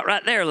could shout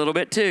right there a little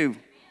bit too.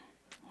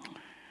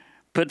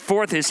 Put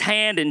forth his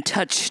hand and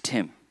touched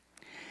him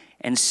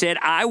and said,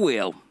 I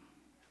will,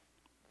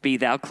 be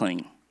thou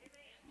clean.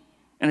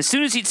 And as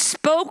soon as he'd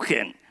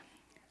spoken,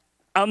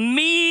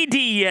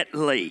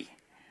 immediately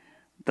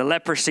the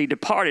leprosy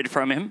departed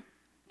from him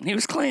and he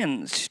was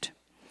cleansed.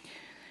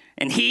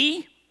 And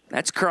he,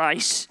 that's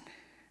Christ,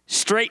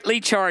 straightly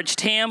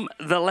charged him,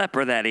 the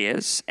leper that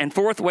is, and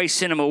forthwith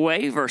sent him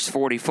away. Verse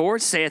 44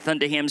 saith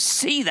unto him,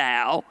 See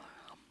thou,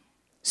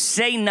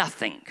 say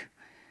nothing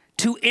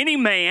to any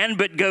man,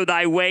 but go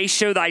thy way,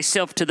 show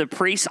thyself to the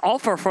priest,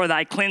 offer for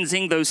thy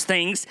cleansing those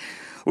things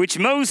which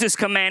Moses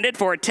commanded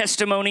for a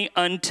testimony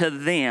unto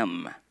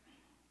them.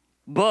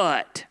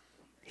 But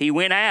he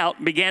went out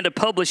and began to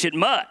publish it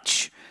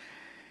much,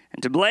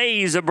 and to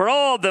blaze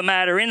abroad the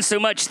matter,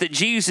 insomuch that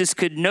Jesus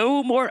could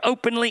no more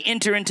openly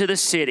enter into the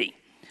city,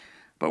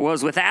 but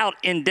was without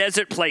in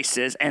desert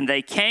places, and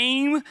they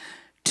came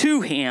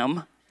to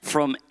him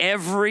from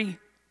every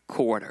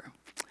quarter.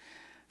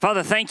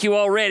 Father, thank you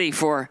already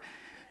for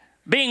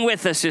being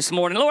with us this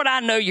morning. Lord, I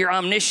know you're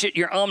omniscient,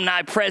 you're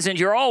omnipresent,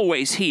 you're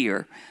always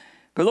here.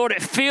 But Lord,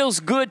 it feels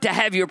good to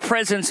have your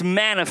presence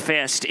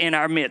manifest in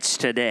our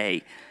midst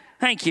today.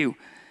 Thank you,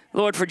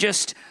 Lord, for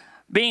just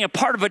being a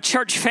part of a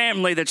church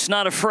family that's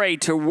not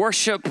afraid to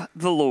worship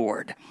the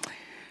Lord.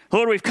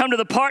 Lord, we've come to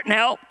the part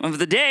now of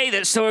the day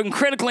that's so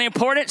critically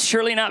important,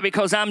 surely not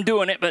because I'm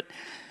doing it, but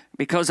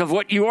because of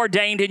what you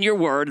ordained in your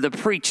word, the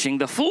preaching,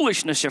 the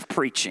foolishness of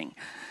preaching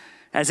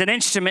as an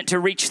instrument to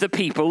reach the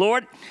people.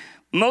 Lord,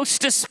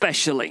 most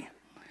especially,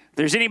 if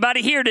there's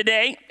anybody here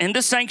today in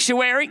the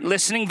sanctuary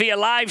listening via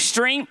live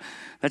stream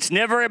that's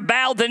never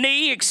bowed the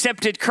knee,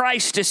 accepted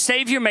Christ as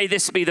Savior, may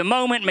this be the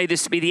moment, may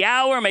this be the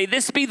hour, may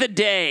this be the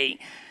day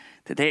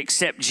that they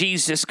accept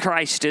Jesus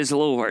Christ as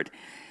Lord.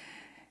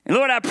 And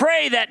Lord, I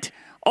pray that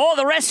all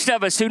the rest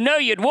of us who know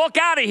you'd walk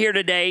out of here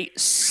today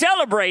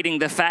celebrating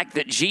the fact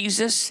that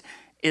Jesus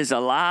is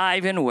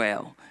alive and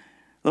well.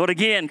 Lord,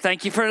 again,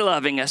 thank you for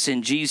loving us.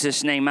 In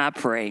Jesus' name I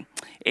pray.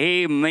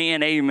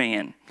 Amen,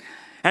 amen.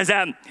 As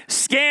I'm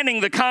scanning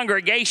the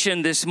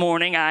congregation this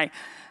morning, I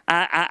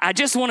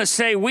just want to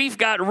say we've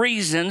got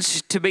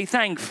reasons to be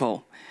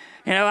thankful.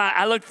 You know,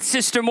 I looked at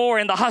Sister Moore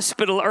in the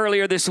hospital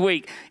earlier this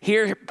week,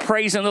 here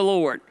praising the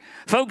Lord.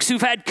 Folks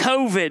who've had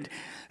COVID,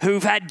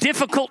 who've had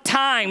difficult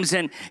times,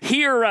 and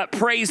here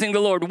praising the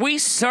Lord. We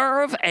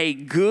serve a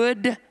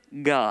good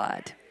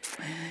God.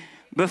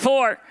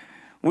 Before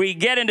we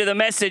get into the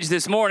message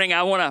this morning,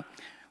 I want to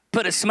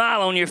put a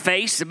smile on your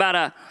face about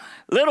a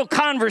little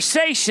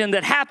conversation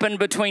that happened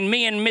between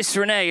me and Miss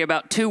Renee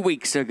about 2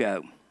 weeks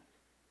ago.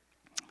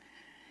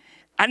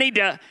 I need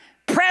to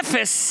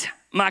preface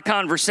my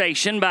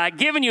conversation by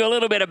giving you a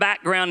little bit of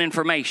background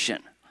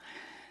information.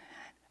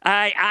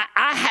 I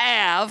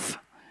have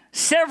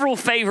several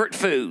favorite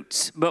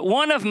foods, but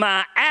one of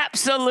my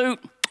absolute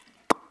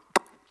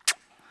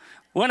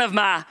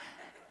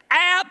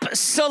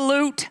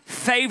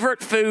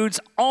favorite foods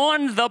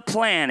on the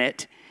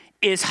planet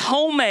is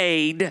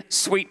homemade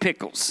sweet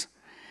pickles.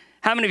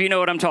 How many of you know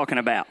what I'm talking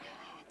about?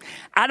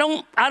 I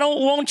don't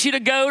want you to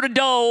go to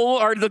Dole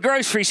or the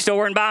grocery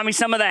store and buy me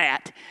some of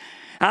that.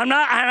 I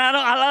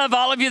love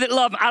all of you that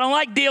love them. I don't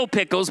like dill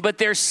pickles, but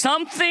there's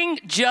something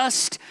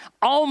just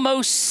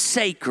almost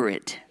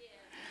sacred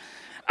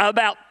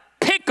about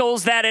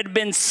pickles that had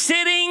been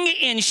sitting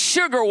in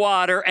sugar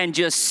water and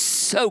just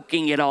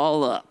soaking it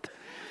all up.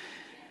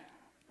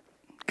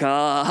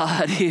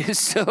 God is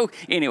so,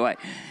 anyway,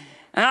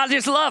 and I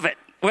just love it.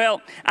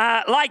 Well,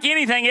 like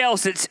anything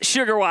else that's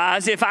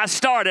sugar-wise, if I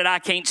start it, I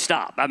can't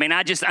stop. I mean,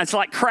 it's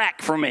like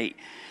crack for me.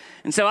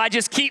 And so I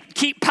just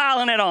keep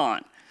piling it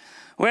on.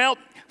 Well,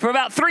 for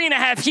about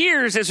 3.5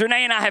 years, as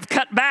Renee and I have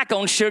cut back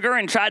on sugar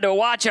and tried to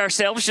watch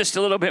ourselves just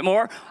a little bit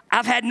more,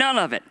 I've had none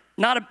of it.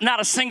 Not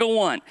a single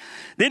one.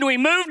 Then we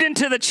moved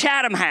into the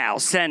Chatham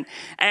house, and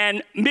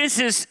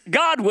Mrs.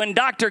 Godwin,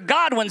 Dr.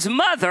 Godwin's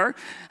mother,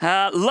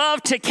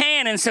 loved to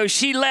can, and so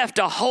she left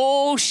a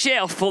whole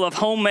shelf full of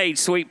homemade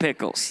sweet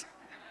pickles.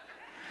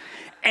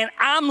 And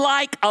I'm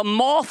like a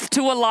moth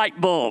to a light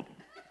bulb.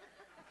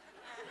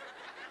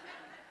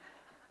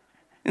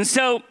 And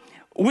so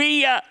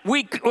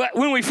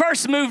when we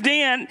first moved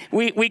in,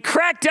 we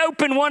cracked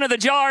open one of the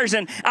jars,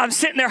 and I'm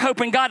sitting there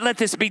hoping, God, let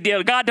this be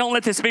deal. God, don't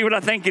let this be what I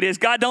think it is.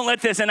 God, don't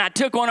let this. And I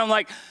took one. I'm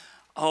like,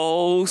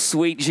 oh,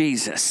 sweet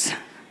Jesus.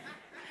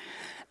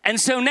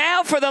 And so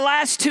now for the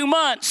last 2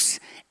 months,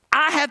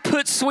 I have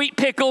put sweet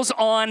pickles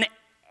on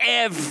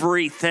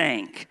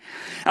everything.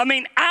 I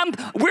mean, I'm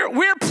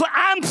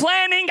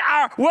planning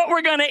what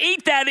we're going to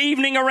eat that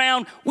evening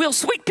around. Will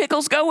sweet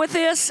pickles go with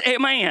this?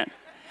 Amen.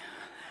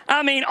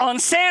 I mean, on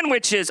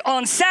sandwiches,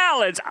 on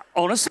salads,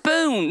 on a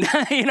spoon,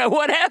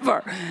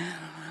 whatever.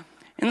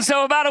 And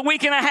so about a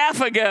week and a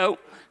half ago,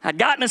 I'd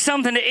gotten us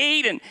something to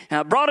eat, and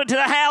I brought it to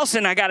the house,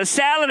 and I got a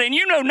salad, and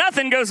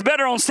nothing goes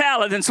better on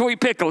salad than sweet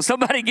pickles.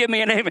 Somebody give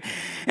me an amen.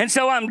 And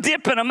so I'm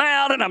dipping them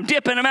out, and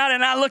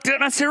I looked at it,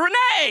 and I said,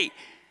 Renee,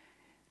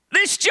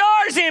 this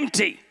jar's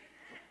empty.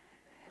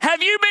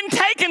 Have you been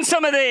taking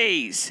some of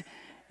these?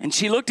 And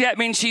she looked at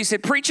me, and she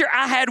said, Preacher,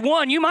 I had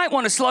one. You might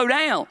want to slow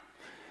down.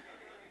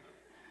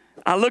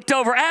 I looked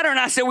over at her and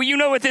I said, well, you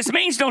know what this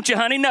means, don't you,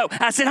 honey? No.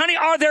 I said, honey,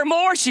 are there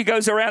more? She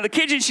goes around the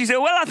kitchen. She said,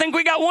 well, I think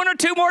we got 1 or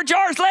 2 more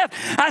jars left.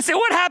 I said,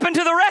 what happened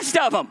to the rest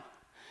of them?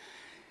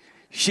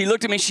 She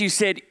looked at me. She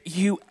said,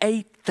 you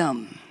ate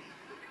them.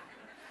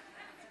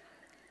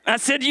 I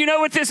said, you know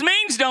what this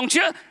means, don't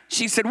you?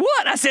 She said,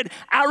 what? I said,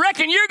 I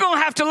reckon you're going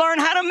to have to learn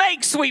how to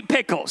make sweet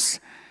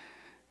pickles.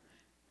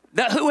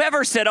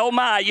 Whoever said, oh,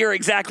 my, you're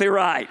exactly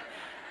right.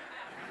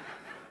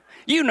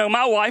 You know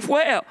my wife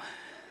well.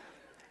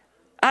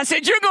 I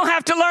said, you're going to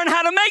have to learn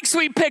how to make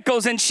sweet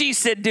pickles. And she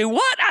said, do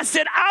what? I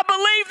said, I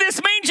believe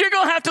this means you're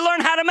going to have to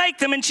learn how to make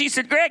them. And she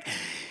said, Greg,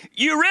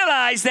 you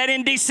realize that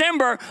in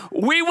December,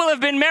 we will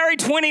have been married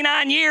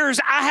 29 years.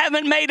 I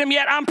haven't made them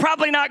yet. I'm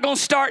probably not going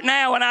to start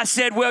now. And I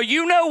said, well,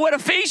 you know what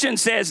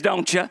Ephesians says,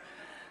 don't you?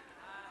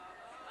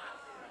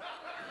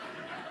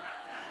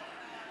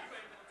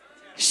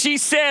 She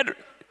said,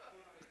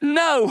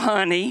 no,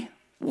 honey,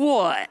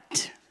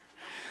 what?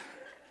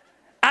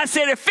 I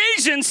said,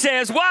 Ephesians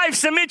says, wives,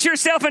 submit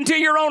yourself unto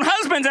your own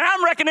husbands, and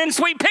I'm reckoning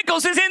sweet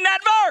pickles is in that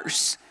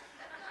verse.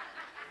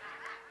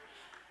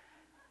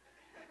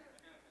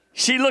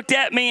 She looked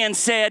at me and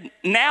said,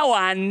 now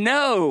I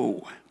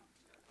know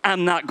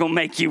I'm not going to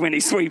make you any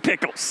sweet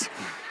pickles.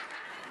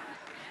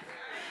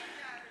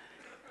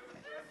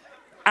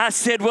 I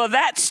said, well,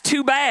 that's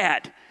too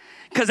bad,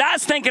 because I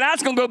was thinking I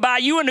was going to go buy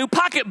you a new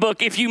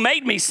pocketbook if you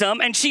made me some.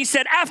 And she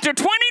said, after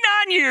 29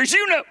 years,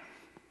 you know.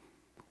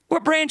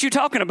 What brand you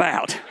talking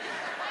about?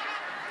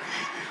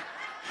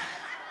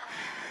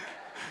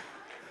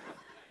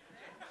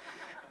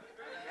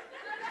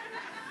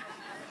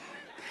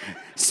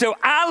 So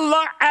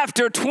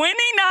after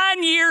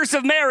 29 years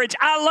of marriage,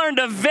 I learned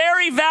a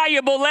very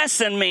valuable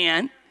lesson,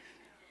 men.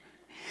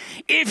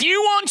 If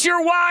you want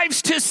your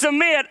wives to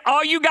submit,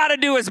 all you got to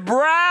do is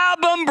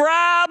bribe them.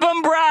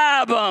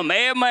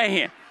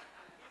 Amen.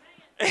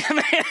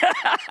 Amen.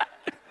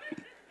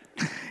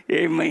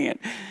 Amen.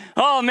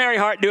 Oh, merry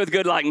heart doeth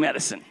good like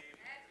medicine.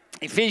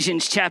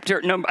 Mark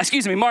chapter, not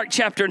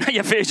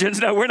Ephesians.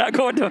 No, we're not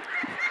going to.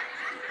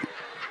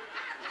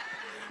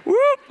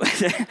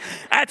 Whoop.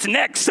 That's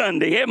next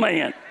Sunday.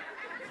 Amen.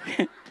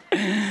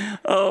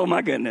 Oh,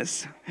 my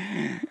goodness.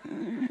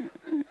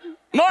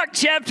 Mark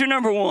chapter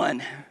number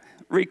 1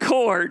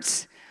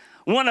 records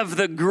one of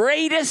the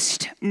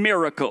greatest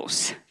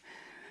miracles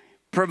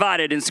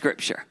provided in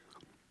Scripture.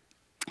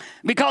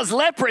 Because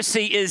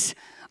leprosy is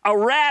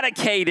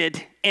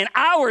eradicated in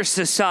our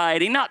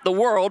society, not the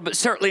world, but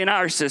certainly in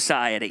our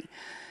society.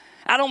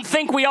 I don't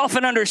think we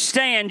often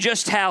understand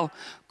just how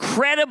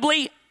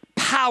incredibly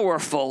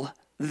powerful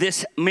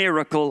this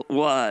miracle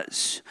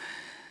was.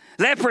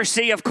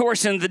 Leprosy, of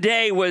course, in the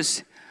day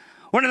was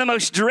one of the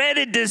most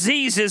dreaded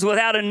diseases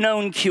without a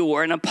known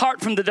cure. And apart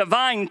from the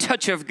divine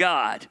touch of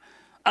God,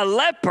 a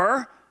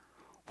leper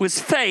was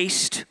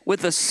faced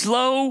with a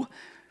slow,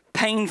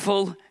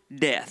 painful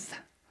death.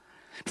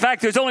 In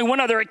fact, there's only one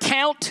other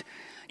account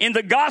in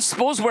the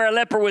Gospels where a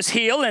leper was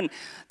healed, and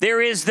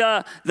there is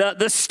the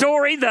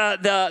story,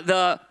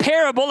 the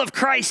parable of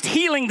Christ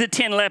healing the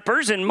 10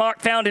 lepers,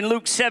 found in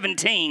Luke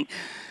 17.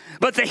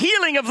 But the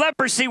healing of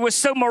leprosy was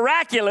so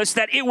miraculous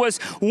that it was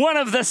one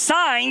of the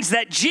signs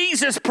that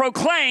Jesus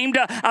proclaimed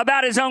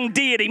about his own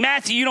deity.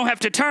 Matthew, you don't have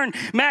to turn.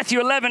 Matthew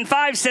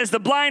 11:5 says, the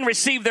blind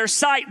receive their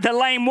sight, the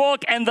lame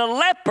walk, and the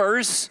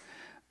lepers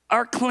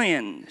are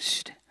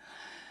cleansed.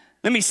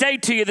 Let me say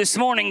to you this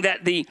morning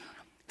that the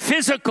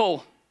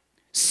physical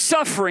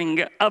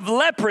suffering of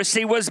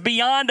leprosy was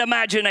beyond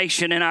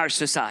imagination in our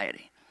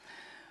society.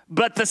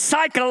 But the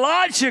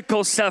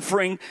psychological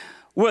suffering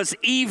was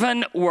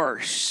even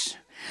worse.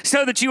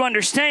 So that you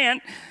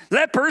understand,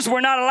 lepers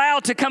were not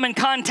allowed to come in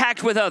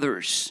contact with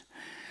others.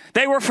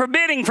 They were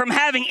forbidden from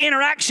having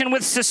interaction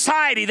with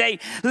society. They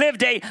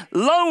lived a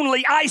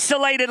lonely,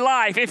 isolated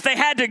life. If they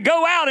had to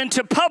go out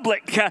into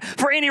public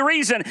for any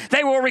reason,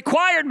 they were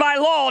required by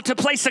law to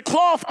place a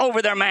cloth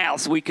over their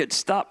mouths. We could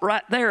stop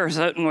right there,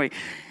 couldn't we?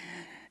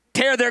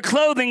 Tear their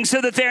clothing so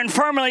that their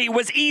infirmity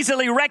was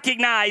easily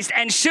recognized.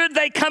 And should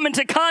they come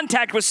into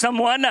contact with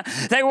someone,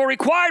 they were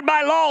required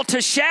by law to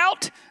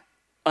shout,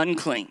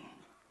 "Unclean,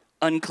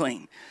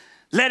 unclean,"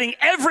 letting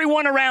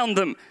everyone around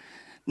them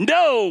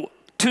know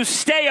to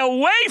stay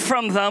away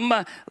from them,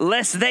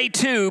 lest they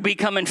too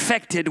become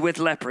infected with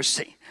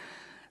leprosy.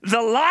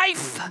 The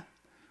life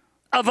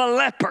of a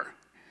leper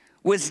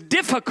was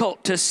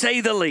difficult, to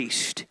say the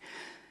least,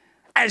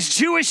 as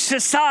Jewish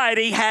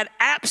society had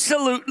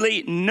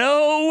absolutely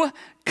no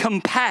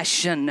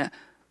compassion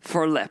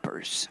for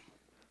lepers.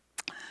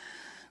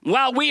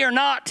 While we are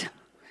not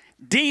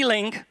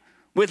dealing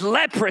with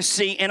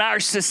leprosy in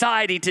our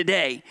society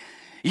today,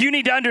 you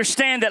need to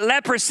understand that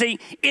leprosy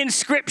in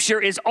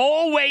Scripture is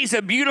always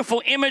a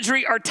beautiful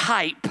imagery or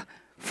type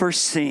for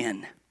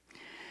sin.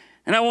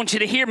 And I want you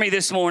to hear me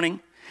this morning.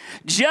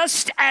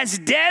 Just as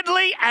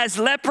deadly as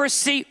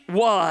leprosy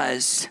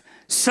was,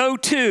 so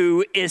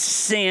too is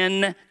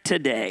sin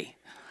today.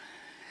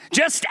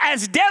 Just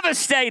as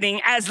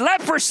devastating as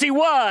leprosy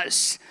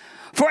was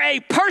for a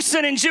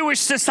person in Jewish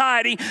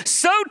society,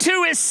 so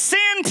too is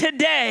sin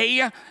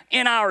today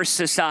in our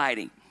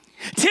society.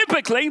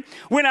 Typically,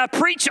 when I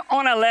preach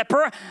on a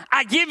leper,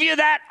 I give you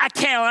that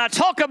account. I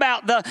talk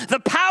about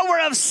the power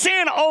of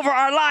sin over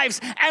our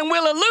lives, and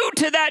we'll allude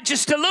to that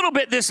just a little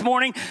bit this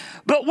morning.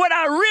 But what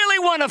I really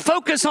want to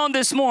focus on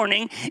this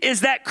morning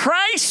is that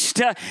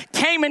Christ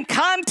came in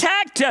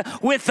contact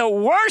with the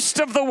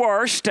worst of the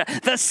worst,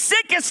 the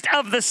sickest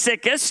of the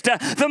sickest,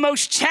 the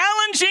most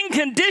challenging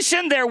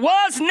condition there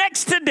was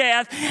next to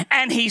death,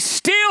 and he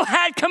still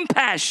had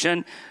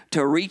compassion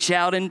to reach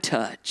out and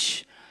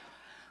touch.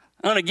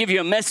 I'm going to give you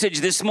a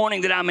message this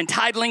morning that I'm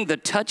entitling The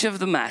Touch of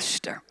the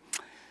Master.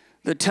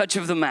 The Touch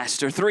of the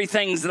Master. 3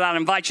 things that I'd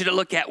invite you to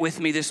look at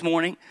with me this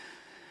morning.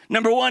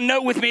 Number 1,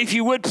 note with me, if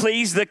you would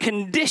please, the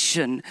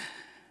condition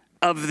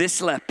of this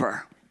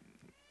leper.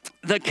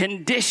 The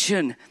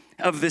condition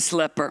of this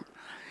leper.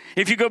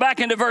 If you go back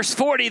into verse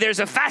 40, there's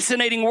a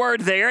fascinating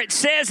word there. It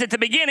says at the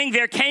beginning,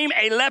 there came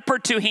a leper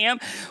to him.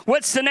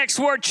 What's the next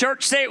word,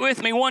 church? Say it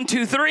with me. 1,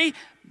 2, 3.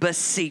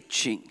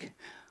 Beseeching.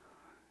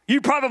 You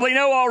probably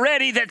know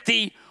already that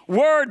the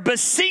word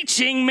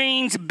beseeching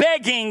means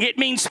begging. It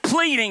means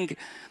pleading.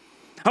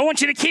 I want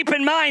you to keep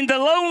in mind the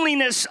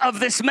loneliness of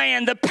this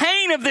man, the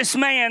pain of this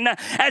man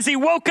as he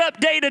woke up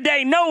day to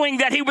day knowing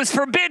that he was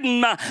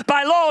forbidden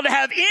by law to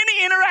have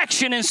any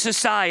interaction in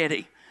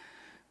society.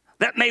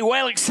 That may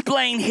well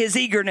explain his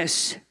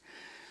eagerness.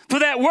 For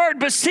that word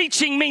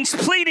beseeching means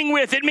pleading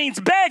with. It means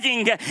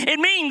begging. It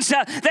means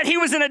that he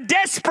was in a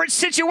desperate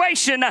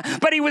situation,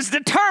 but he was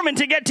determined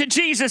to get to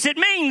Jesus. It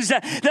means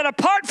that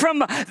apart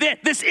from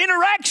this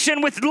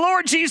interaction with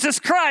Lord Jesus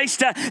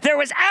Christ, there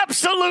was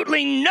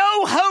absolutely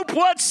no hope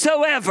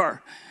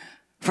whatsoever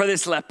for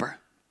this leper.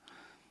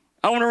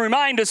 I want to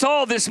remind us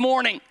all this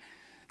morning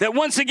that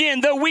once again,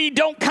 though we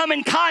don't come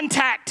in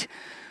contact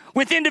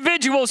with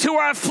individuals who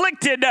are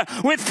afflicted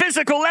with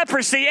physical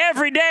leprosy,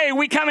 every day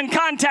we come in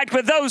contact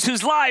with those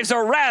whose lives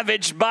are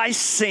ravaged by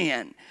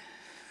sin.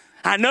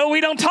 I know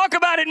we don't talk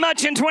about it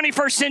much in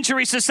 21st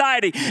century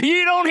society.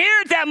 You don't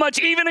hear it that much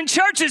even in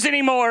churches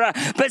anymore,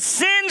 but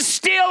sin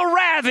still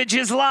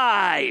ravages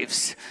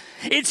lives.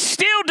 It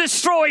still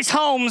destroys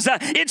homes.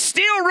 It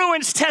still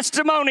ruins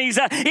testimonies.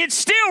 It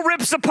still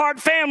rips apart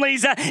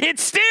families. It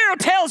still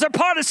tears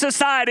apart a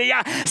society.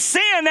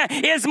 Sin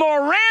is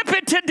more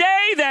rampant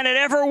today than it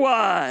ever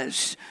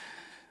was.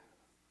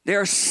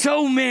 There are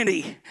so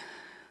many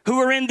who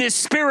are in this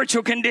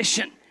spiritual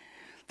condition.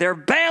 They're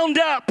bound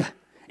up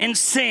in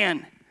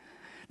sin.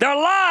 Their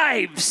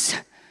lives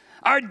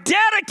are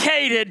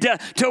dedicated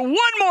to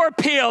one more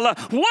pill,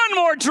 one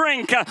more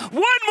drink, one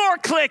more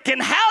click,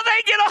 and how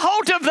they get a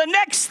hold of the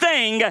next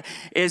thing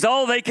is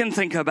all they can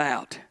think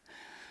about.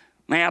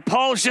 May I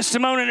pause just a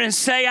moment and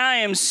say, I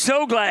am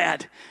so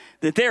glad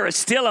that there is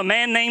still a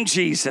man named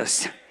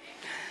Jesus.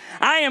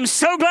 I am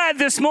so glad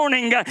this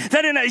morning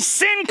that in a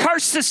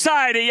sin-cursed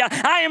society,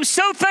 I am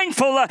so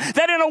thankful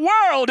that in a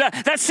world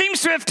that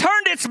seems to have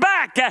turned its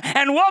back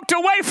and walked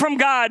away from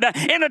God,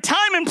 in a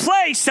time and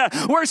place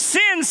where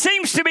sin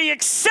seems to be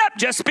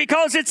accepted, just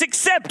because it's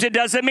accepted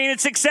doesn't mean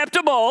it's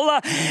acceptable,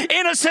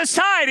 in a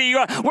society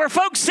where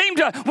folks seem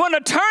to want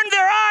to turn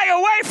their eye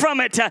away from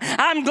it,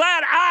 I'm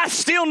glad I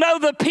still know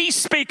the peace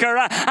speaker.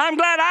 I'm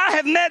glad I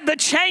have met the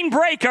chain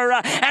breaker,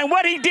 and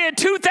what he did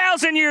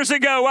 2,000 years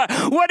ago,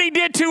 what he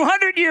did 200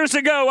 years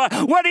ago,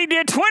 what he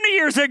did 20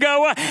 years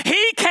ago,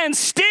 he can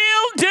still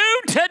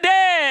do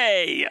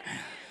today.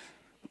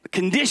 The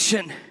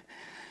condition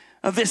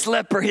of this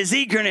leper, his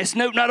eagerness.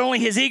 Note not only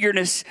his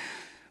eagerness,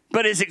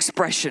 but his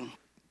expression.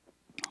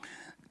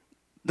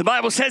 The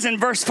Bible says in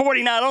verse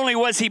 40, not only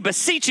was he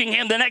beseeching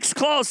him, the next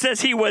clause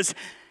says he was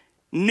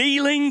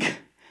kneeling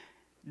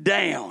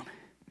down.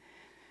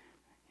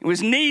 He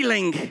was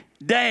kneeling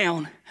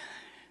down.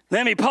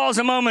 Let me pause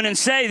a moment and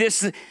say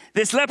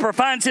this leper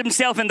finds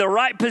himself in the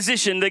right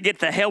position to get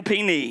the help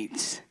he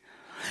needs.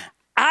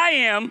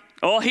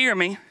 Hear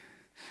me.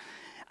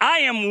 I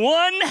am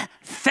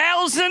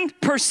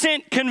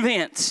 1,000%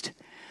 convinced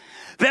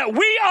that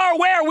we are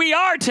where we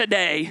are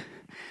today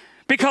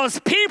because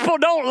people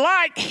don't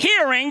like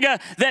hearing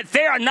that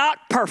they're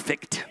not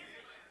perfect.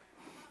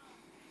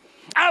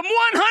 I'm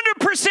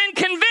 100%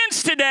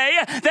 convinced today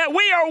that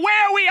we are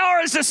where we are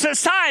as a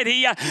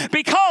society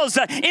because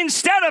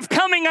instead of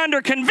coming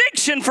under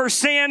conviction for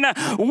sin,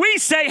 we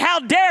say, how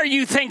dare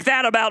you think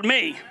that about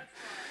me?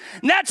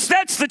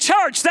 That's the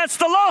church. That's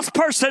the lost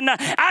person.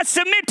 I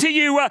submit to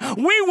you,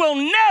 we will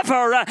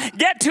never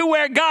get to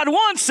where God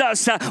wants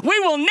us. We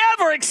will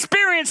never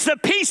experience the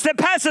peace that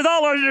passeth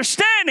all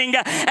understanding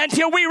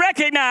until we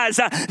recognize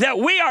that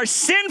we are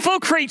sinful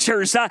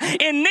creatures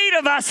in need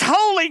of us,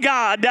 holy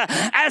God.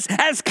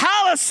 As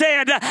Kyla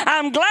said,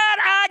 I'm glad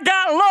I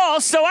got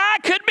lost so I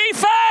could be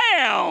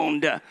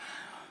found.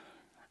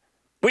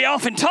 We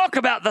often talk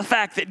about the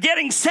fact that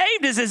getting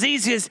saved is as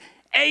easy as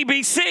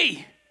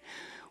ABC.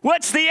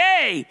 What's the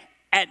A?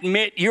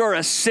 Admit you're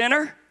a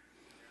sinner.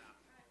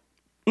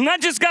 And I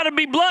just got to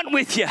be blunt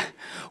with you.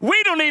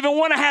 We don't even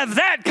want to have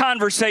that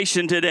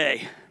conversation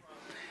today.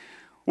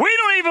 We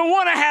don't even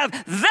want to have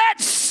that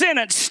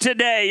sentence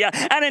today.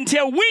 And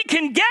until we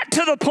can get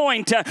to the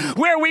point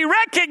where we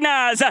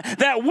recognize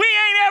that we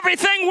ain't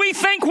everything we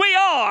think we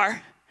are,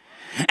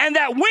 and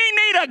that we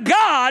need a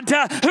God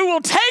who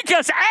will take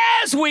us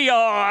as we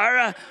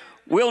are,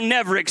 we'll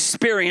never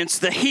experience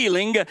the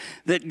healing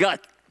that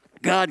God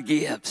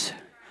gives.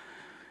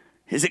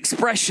 His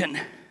expression,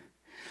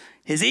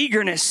 his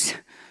eagerness,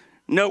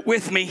 note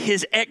with me,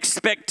 his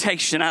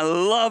expectation. I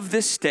love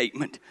this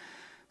statement.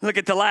 Look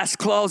at the last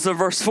clause of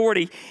verse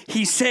 40.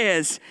 He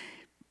says,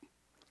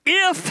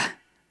 if,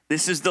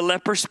 this is the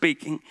leper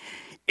speaking,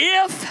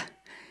 if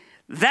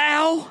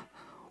thou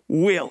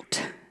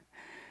wilt,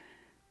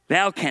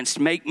 thou canst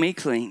make me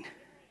clean.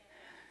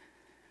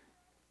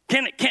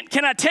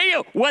 Can I tell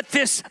you what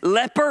this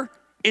leper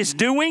is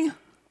doing?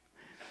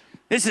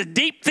 This is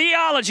deep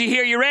theology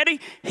here. You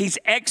ready? He's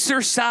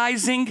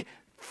exercising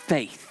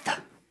faith.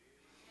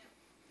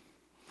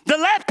 The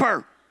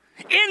leper,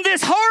 in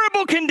this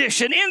horrible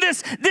condition, in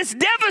this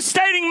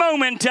devastating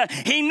moment,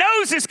 he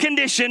knows his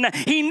condition.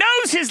 He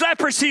knows his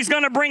leprosy is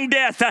going to bring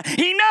death.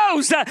 He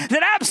knows that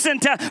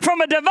absent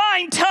from a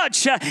divine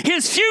touch,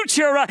 his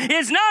future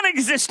is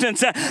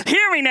non-existent.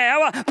 Hear me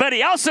now, but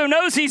he also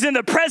knows he's in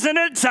the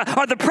presence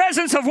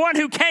of one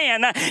who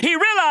can. He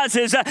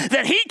realizes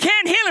that he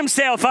can't heal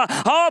himself,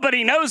 but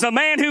he knows a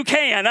man who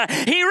can.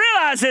 He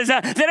realizes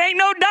that ain't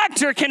no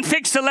doctor can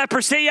fix the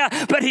leprosy,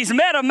 but he's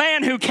met a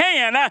man who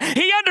can.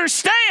 He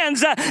understands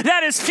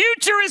that his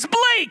future is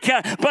bleak,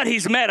 but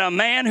he's met a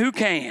man who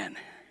can.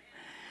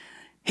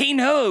 He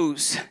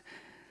knows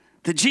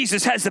that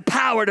Jesus has the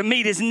power to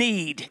meet his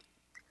need.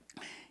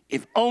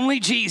 If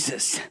only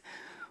Jesus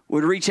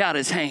would reach out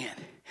his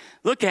hand.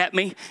 Look at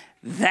me.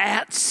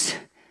 That's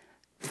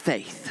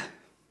faith.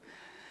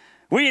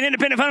 We in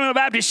Independent Fundamental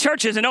Baptist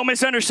churches, and don't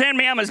misunderstand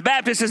me, I'm as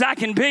Baptist as I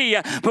can be,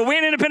 but we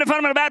in Independent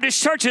Fundamental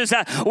Baptist churches,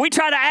 we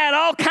try to add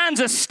all kinds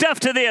of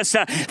stuff to this.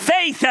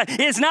 Faith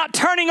is not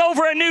turning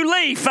over a new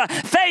leaf.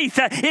 Faith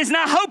is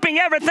not hoping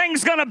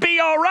everything's going to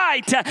be all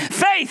right.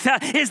 Faith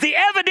is the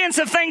evidence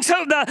of things,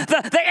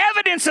 the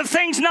evidence of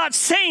things not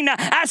seen.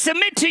 I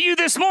submit to you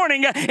this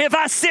morning, if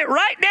I sit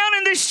right down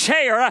in this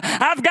chair,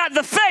 I've got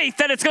the faith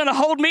that it's going to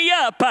hold me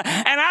up.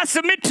 And I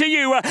submit to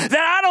you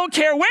that I don't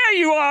care where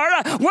you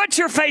are, what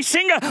you're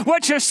facing,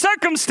 what your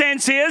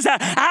circumstance is.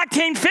 I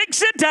can't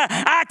fix it.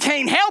 I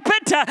can't help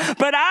it.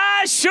 But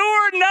I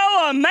sure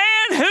know a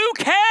man who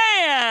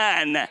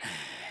can.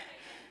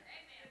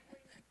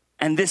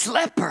 And this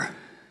leper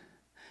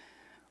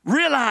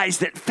realized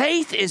that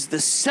faith is the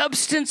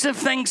substance of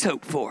things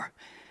hoped for,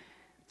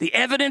 the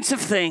evidence of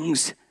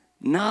things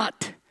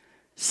not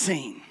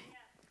seen.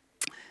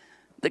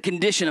 The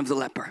condition of the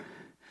leper.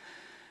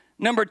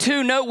 Number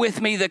 2, note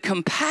with me the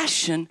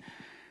compassion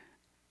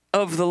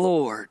of the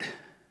Lord.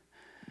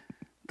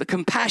 The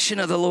compassion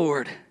of the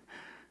Lord.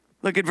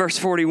 Look at verse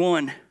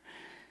 41.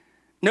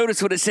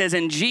 Notice what it says,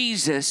 and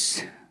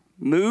Jesus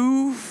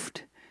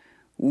moved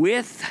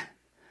with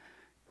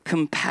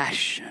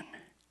compassion.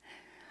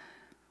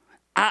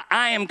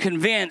 I am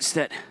convinced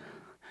that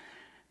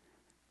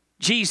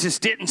Jesus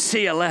didn't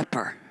see a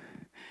leper.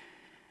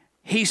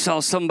 He saw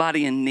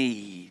somebody in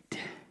need.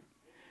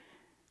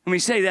 Let me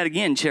say that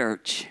again,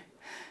 church.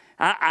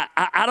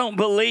 I don't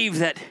believe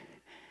that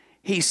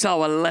he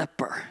saw a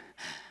leper.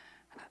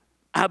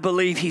 I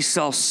believe he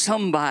saw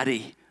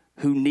somebody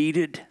who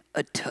needed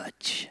a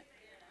touch.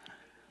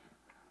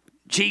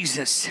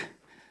 Jesus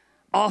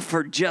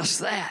offered just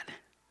that.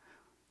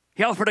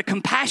 He offered a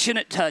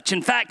compassionate touch.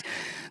 In fact,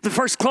 The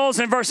first clause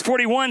in verse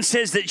 41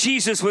 says that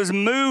Jesus was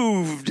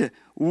moved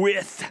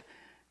with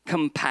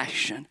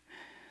compassion.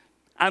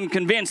 I'm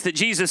convinced that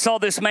Jesus saw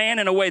this man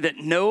in a way that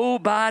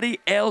nobody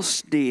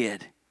else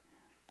did.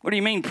 What do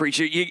you mean,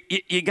 preacher?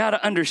 You got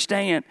to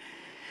understand,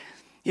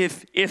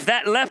 if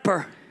that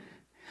leper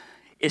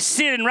is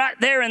sitting right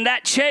there in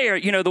that chair,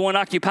 you know, the one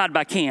occupied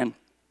by Ken.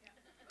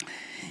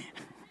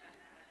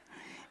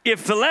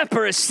 If the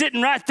leper is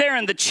sitting right there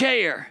in the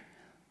chair,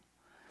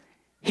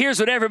 here's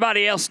what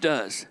everybody else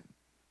does.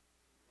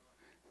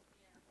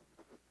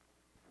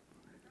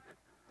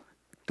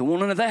 Don't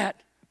want none of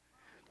that.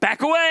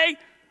 Back away.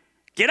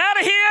 Get out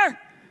of here.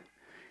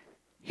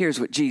 Here's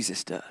what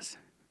Jesus does.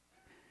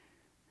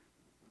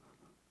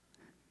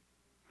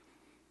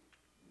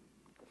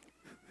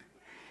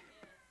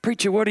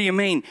 Preacher, what do you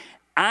mean?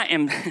 I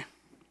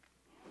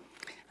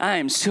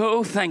am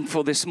so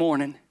thankful this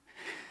morning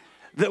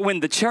that when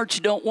the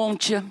church don't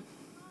want you,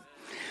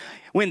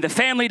 when the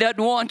family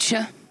doesn't want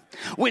you,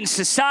 when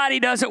society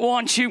doesn't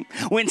want you,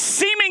 when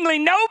seemingly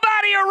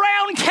nobody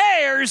around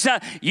cares,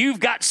 you've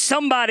got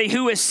somebody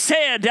who has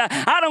said,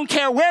 I don't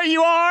care where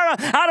you are,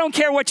 I don't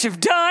care what you've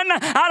done,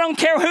 I don't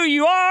care who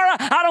you are,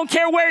 I don't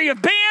care where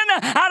you've been,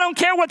 I don't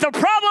care what the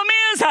problem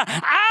is,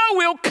 I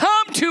will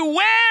come to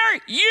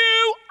where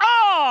you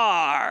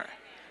are.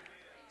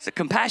 It's a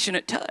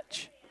compassionate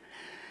touch.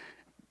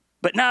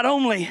 But not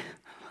only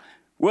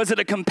was it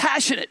a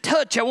compassionate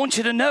touch, I want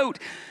you to note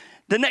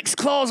the next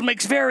clause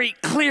makes very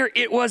clear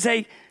it was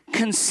a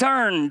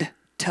concerned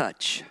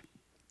touch.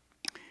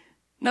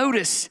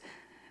 Notice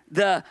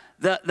the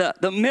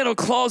middle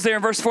clause there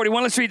in verse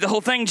 41. Let's read the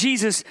whole thing.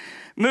 Jesus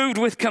moved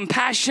with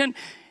compassion.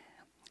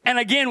 And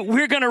again,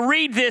 we're going to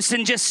read this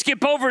and just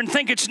skip over and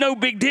think it's no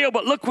big deal.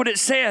 But look what it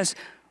says.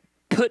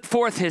 Put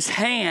forth his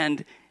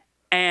hand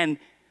and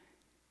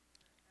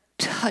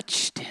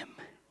touched him.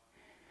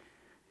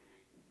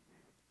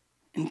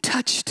 And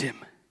touched him.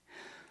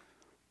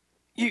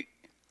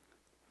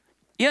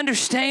 You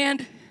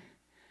understand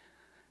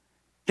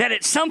that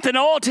it's something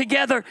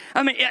altogether.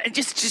 I mean,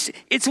 just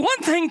it's one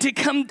thing to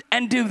come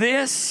and do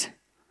this,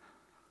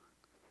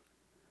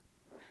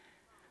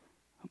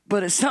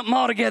 but it's something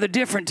altogether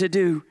different to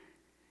do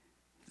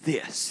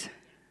this.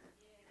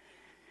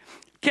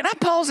 Can I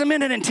pause a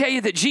minute and tell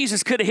you that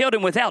Jesus could have healed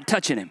him without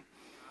touching him?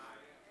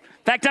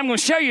 In fact, I'm going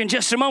to show you in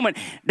just a moment.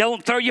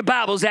 Don't throw your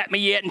Bibles at me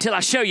yet until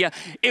I show you.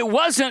 It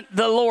wasn't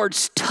the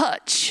Lord's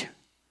touch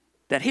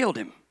that healed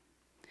him.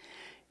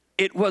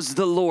 It was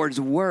the Lord's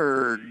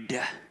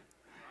word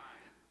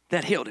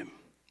that healed him.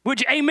 Would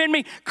you amen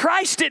me?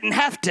 Christ didn't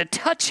have to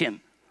touch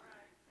him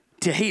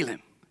to heal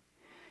him.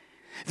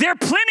 There are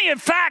plenty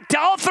of fact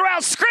all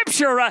throughout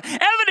Scripture,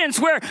 evidence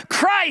where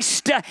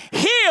Christ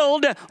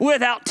healed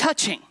without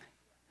touching.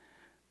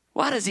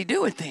 Why does he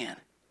do it then?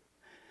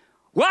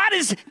 Why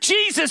does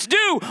Jesus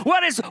do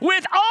what is,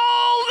 with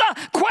all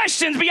the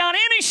questions beyond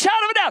any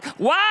shadow of a doubt,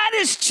 why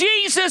does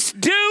Jesus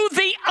do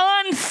the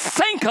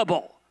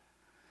unthinkable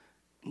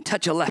and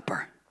touch a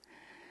leper?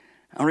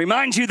 I'll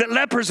remind you that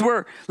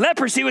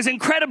leprosy was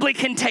incredibly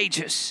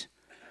contagious.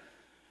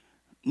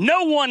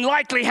 No one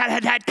likely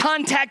had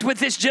contact with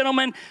this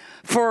gentleman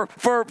for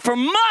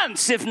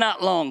months, if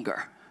not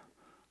longer.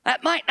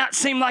 That might not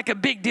seem like a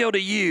big deal to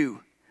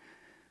you,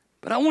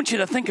 but I want you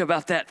to think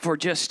about that for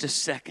just a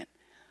second.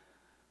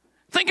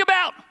 Think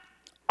about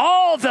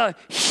all the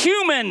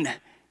human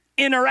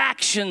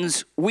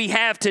interactions we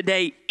have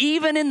today,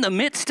 even in the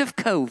midst of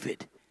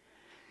COVID.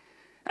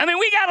 I mean,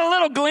 we got a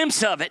little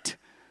glimpse of it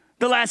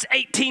the last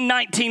 18,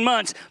 19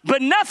 months,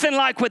 but nothing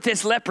like what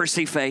this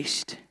leprosy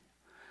faced.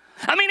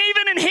 I mean,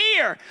 even in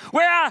here,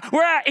 where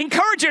I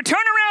encourage you to turn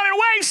around and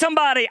wave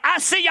somebody, I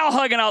see y'all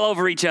hugging all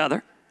over each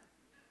other.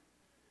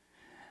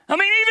 I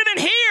mean, even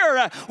in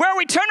here, where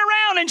we turn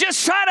around and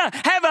just try to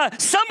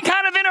have some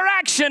kind of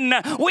interaction,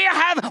 we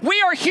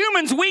are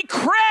humans. We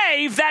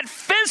crave that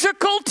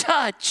physical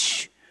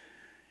touch.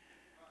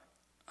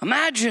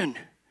 Imagine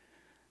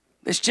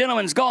this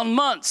gentleman's gone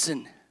months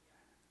and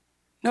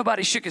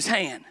nobody shook his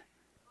hand.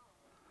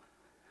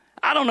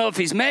 I don't know if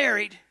he's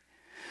married,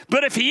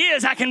 but if he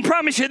is, I can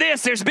promise you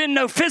this, there's been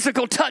no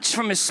physical touch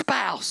from his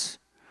spouse.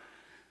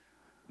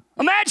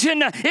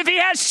 Imagine if he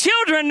has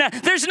children,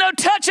 there's no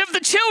touch of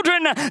the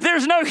children,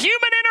 there's no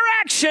human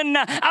interaction.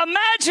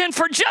 Imagine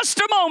for just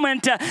a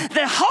moment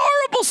the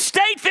horrible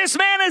state this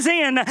man is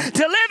in, to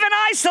live in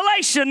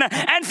isolation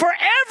and for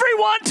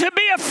everyone to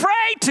be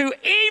afraid to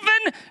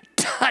even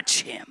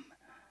touch him.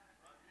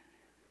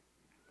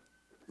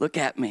 Look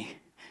at me.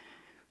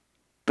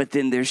 But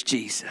then there's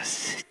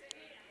Jesus.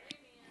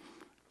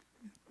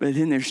 But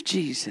then there's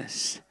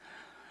Jesus.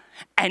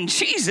 And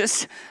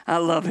Jesus, I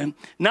love him,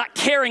 not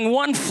caring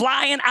one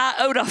flying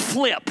iota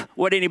flip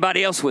what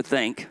anybody else would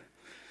think.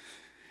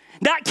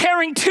 Not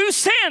caring 2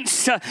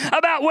 cents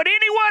about what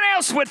anyone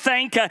else would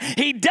think.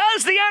 He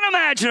does the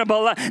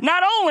unimaginable.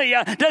 Not only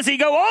does he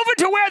go over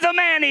to where the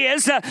man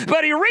is,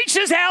 but he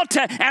reaches out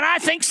and I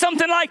think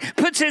something like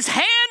puts his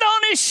hand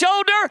on his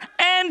shoulder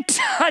and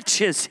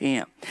touches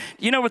him.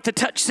 You know what the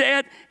touch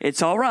said?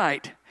 It's all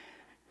right.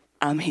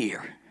 I'm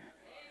here.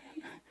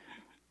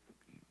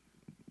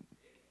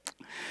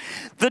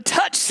 The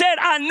touch said,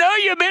 I know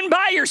you've been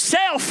by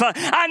yourself.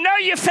 I know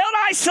you felt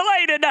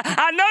isolated.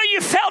 I know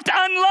you felt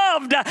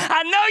unloved.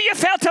 I know you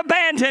felt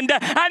abandoned.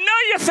 I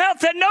know you felt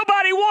that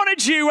nobody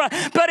wanted you.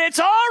 But it's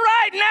all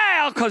right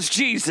now because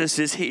Jesus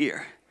is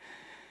here.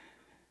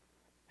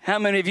 How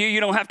many of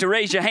you don't have to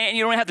raise your hand,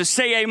 you don't have to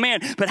say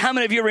amen, but how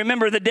many of you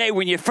remember the day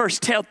when you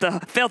first felt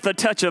the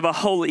touch of a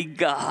holy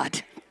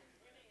God?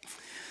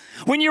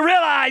 When you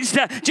realized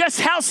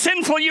just how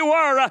sinful you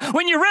were,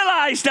 when you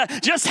realized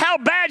just how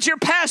bad your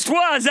past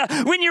was,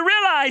 when you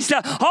realized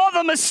all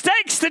the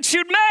mistakes that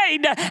you'd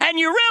made, and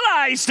you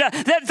realized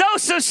that though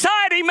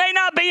society may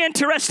not be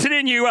interested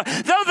in you,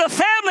 though the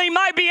family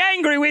might be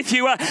angry with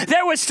you,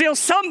 there was still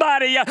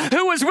somebody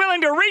who was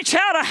willing to reach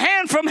out a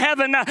hand from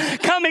heaven,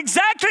 come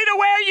exactly to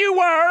where you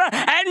were,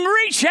 and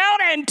reach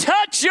out and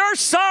touch your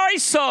sorry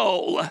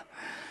soul.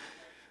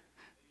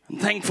 I'm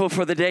thankful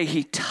for the day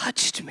he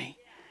touched me.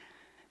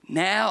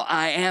 Now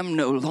I am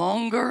no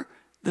longer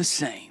the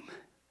same.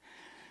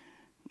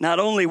 Not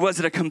only was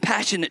it a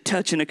compassionate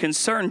touch and a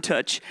concerned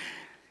touch,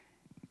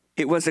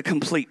 it was a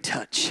complete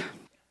touch.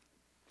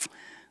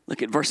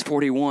 Look at verse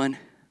 41.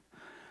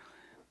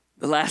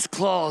 The last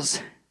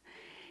clause.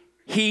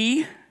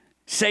 He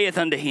saith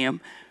unto him,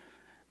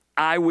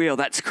 I will.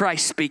 That's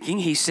Christ speaking.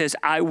 He says,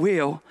 I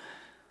will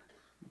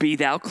be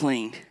thou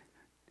clean.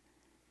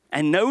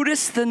 And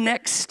notice the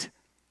next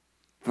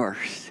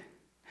verse.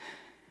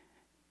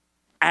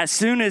 As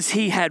soon as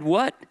he had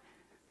what?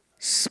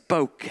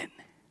 Spoken.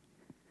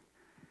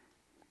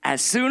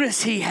 As soon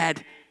as he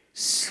had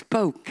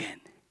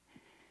spoken,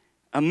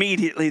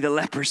 immediately the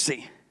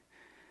leprosy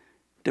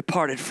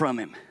departed from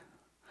him,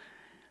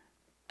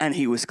 and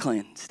he was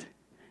cleansed.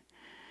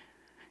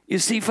 You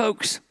see,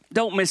 folks,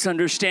 don't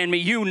misunderstand me.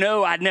 You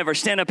know I'd never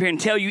stand up here and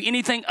tell you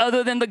anything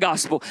other than the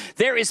gospel.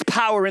 There is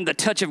power in the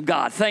touch of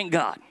God. Thank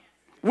God.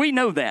 We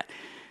know that.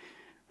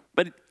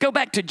 But go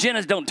back to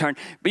Genesis, don't turn.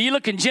 But you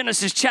look in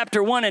Genesis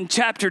chapter 1 and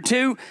chapter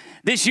 2,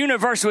 this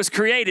universe was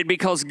created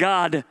because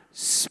God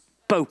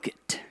spoke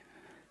it.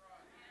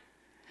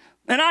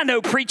 And I know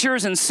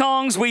preachers and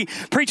songs,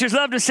 preachers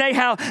love to say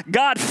how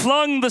God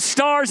flung the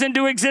stars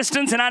into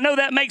existence, and I know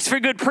that makes for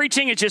good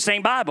preaching, it just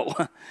ain't Bible.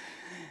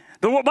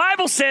 The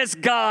Bible says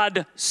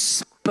God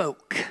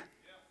spoke.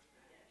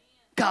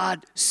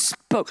 God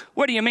spoke.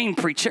 What do you mean,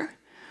 preacher?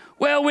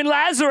 Well, when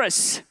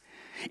Lazarus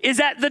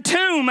is at the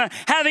tomb,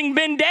 having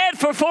been dead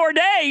for 4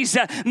 days,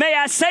 may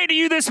I say to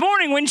you this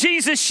morning, when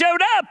Jesus showed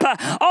up,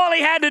 all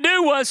he had to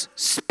do was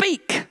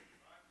speak.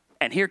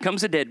 And here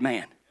comes a dead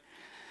man.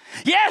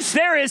 Yes,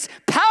 there is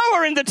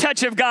power in the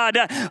touch of God,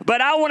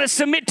 but I want to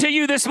submit to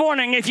you this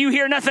morning, if you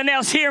hear nothing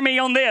else, hear me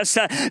on this.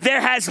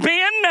 There has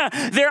been,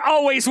 there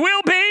always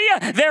will be,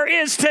 there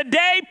is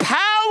today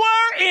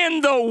power in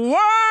the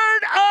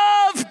Word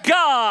of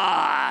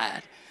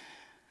God.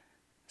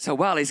 So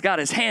while he's got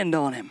his hand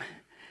on him,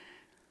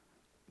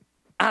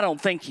 I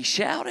don't think he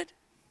shouted.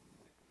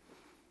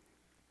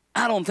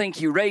 I don't think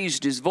he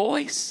raised his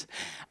voice.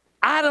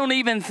 I don't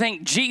even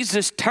think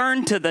Jesus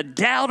turned to the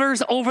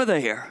doubters over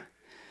there.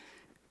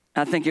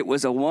 I think it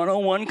was a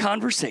one-on-one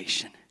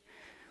conversation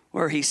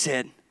where he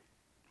said,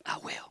 I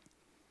will.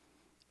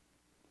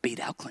 Be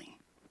thou clean.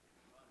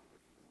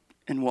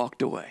 And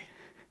walked away.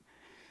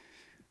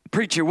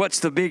 Preacher,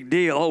 what's the big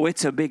deal? Oh,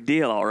 it's a big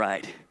deal, all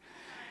right.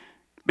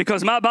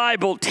 Because my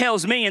Bible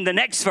tells me in the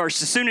next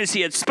verse, as soon as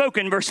he had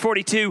spoken, verse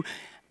 42,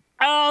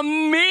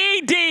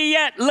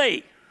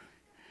 immediately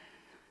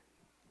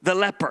the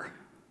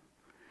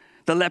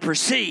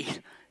leprosy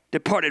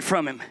departed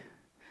from him.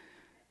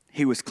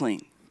 He was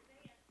clean.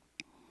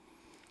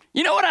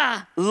 You know what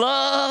I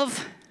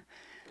love?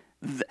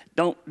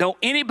 Don't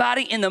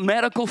anybody in the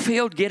medical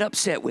field get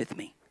upset with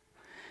me.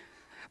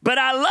 But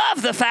I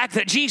love the fact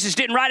that Jesus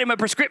didn't write him a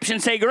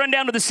prescription, say, go run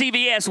down to the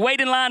CVS, wait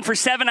in line for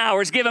 7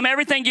 hours, give them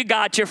everything you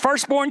got, your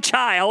firstborn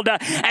child,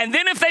 and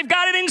then if they've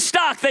got it in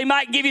stock, they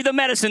might give you the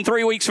medicine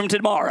 3 weeks from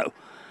tomorrow.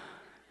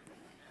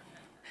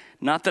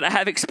 Not that I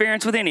have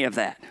experience with any of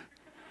that.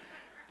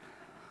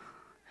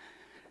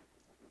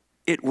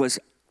 It was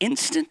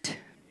instant.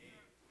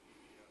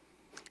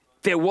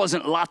 There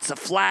wasn't lots of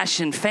flash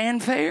and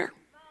fanfare.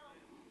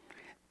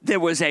 There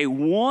was a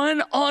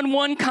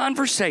one-on-one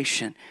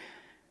conversation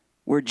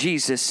where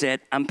Jesus said,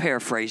 I'm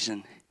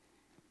paraphrasing,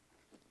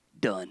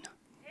 done.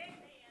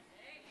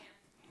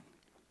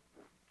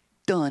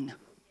 Done.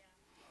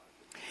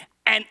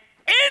 And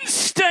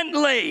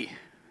instantly,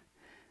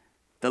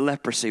 the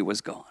leprosy was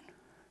gone.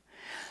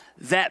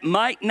 That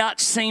might not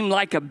seem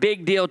like a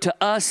big deal to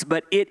us,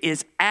 but it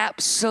is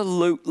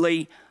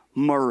absolutely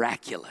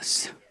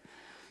miraculous.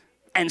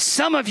 And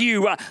some of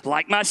you,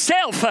 like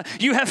myself,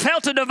 you have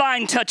felt a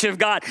divine touch of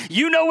God.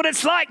 You know what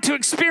it's like to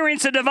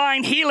experience a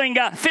divine healing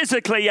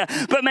physically.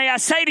 But may I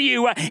say to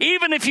you,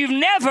 even if you've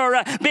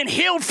never been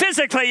healed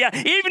physically,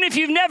 even if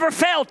you've never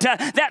felt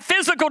that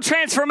physical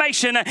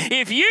transformation,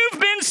 if you've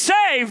been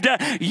saved,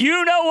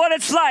 you know what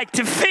it's like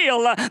to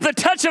feel the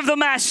touch of the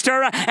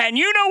Master. And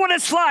you know what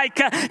it's like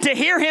to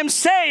hear him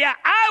say,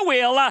 I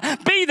will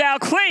be thou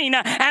clean.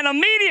 And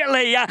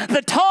immediately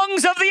the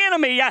tongues of the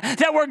enemy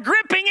that were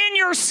gripping in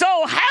your soul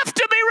have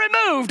to be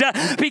removed,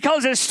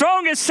 because as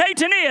strong as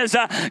Satan is,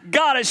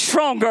 God is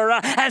stronger.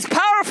 As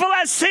powerful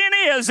as sin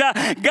is,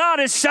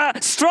 God is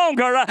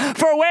stronger.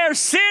 For where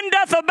sin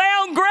doth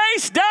abound,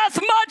 grace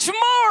doth much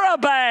more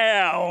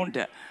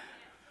abound.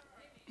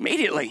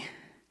 Immediately,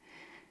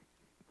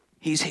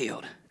 he's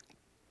healed.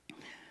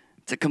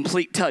 It's a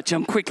complete touch.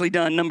 I'm quickly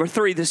done. Number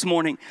 3 this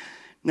morning.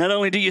 Not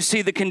only do you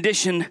see the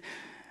condition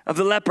of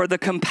the leper, the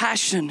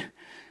compassion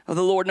of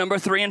the Lord. Number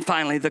 3, and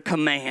finally, the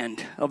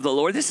command of the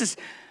Lord. This is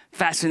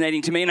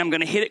fascinating to me, and I'm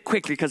going to hit it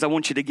quickly because I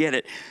want you to get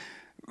it.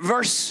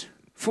 Verse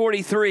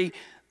 43,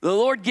 the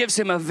Lord gives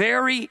him a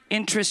very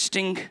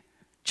interesting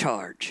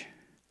charge.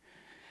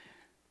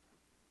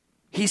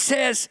 He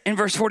says in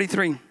verse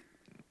 43,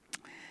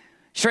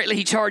 straightly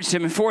he charged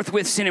him and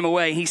forthwith sent him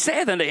away. He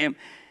saith unto him,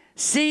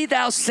 see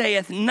thou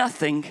sayest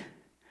nothing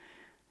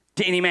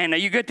to any man. Now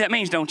you get what that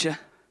means, don't you? You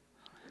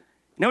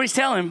know what he's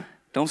telling him?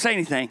 Don't say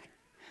anything.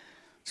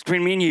 It's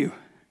between me and you.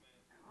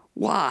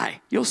 Why?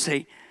 You'll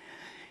see.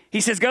 He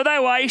says, go thy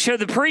way, show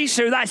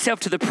thyself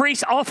to the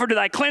priest, offer to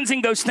thy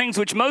cleansing those things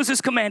which Moses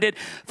commanded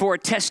for a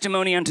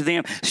testimony unto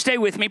them. Stay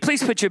with me.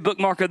 Please put your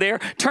bookmarker there.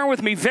 Turn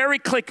with me very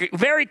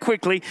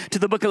quickly to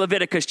the book of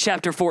Leviticus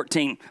chapter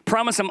 14.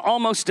 Promise I'm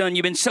almost done.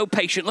 You've been so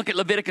patient. Look at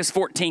Leviticus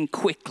 14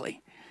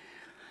 quickly.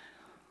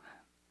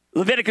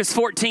 Leviticus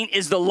 14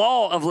 is the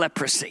law of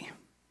leprosy.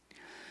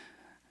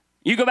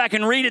 You go back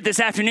and read it this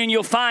afternoon,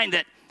 you'll find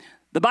that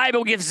the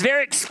Bible gives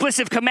very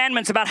explicit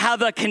commandments about how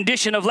the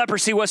condition of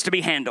leprosy was to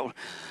be handled,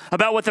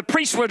 about what the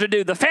priests were to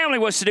do, the family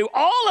was to do,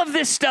 all of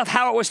this stuff,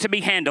 how it was to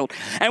be handled.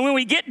 And when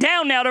we get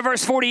down now to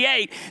verse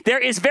 48, there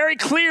is very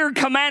clear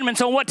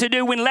commandments on what to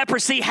do when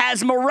leprosy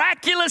has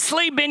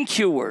miraculously been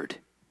cured.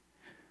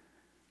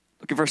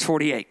 Look at verse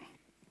 48.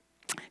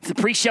 If the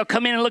priest shall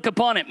come in and look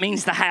upon it,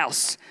 means the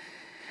house.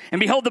 And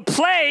behold, the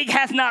plague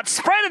hath not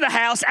spread of the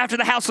house after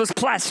the house was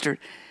plastered.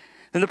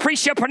 Then the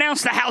priest shall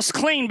pronounce the house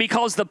clean,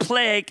 because the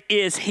plague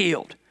is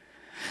healed.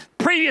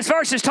 Previous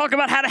verses talk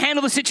about how to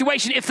handle the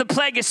situation if the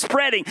plague is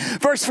spreading.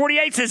 Verse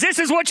 48 says, this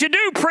is what you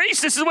do,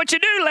 priest. This is what you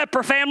do,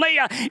 leper family.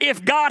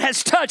 If God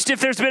has touched, if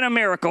there's been a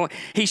miracle,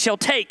 he shall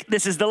take,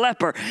 this is the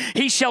leper,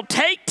 he shall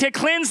take to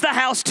cleanse the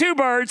house 2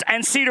 birds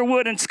and cedar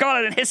wood and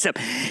scarlet and hyssop.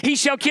 He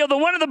shall kill the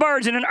one of the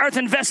birds in an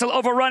earthen vessel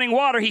over running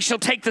water. He shall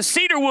take the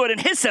cedar wood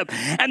and hyssop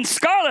and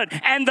scarlet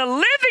and the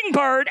living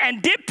bird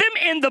and dip them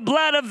in the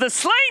blood of the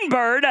slain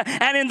bird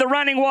and in the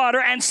running water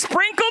and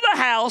sprinkle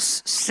the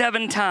house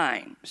 7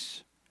 times.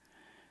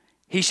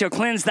 He shall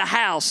cleanse the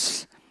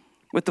house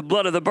with the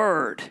blood of the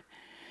bird,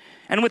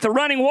 and with the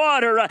running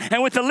water,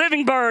 and with the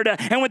living bird,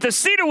 and with the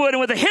cedar wood, and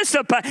with the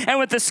hyssop, and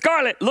with the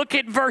scarlet. Look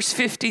at verse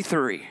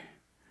 53.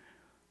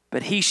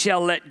 But he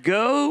shall let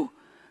go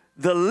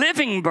the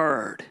living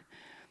bird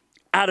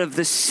out of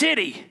the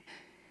city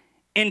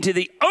into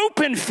the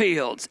open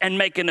fields, and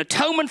make an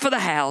atonement for the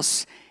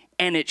house,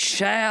 and it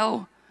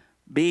shall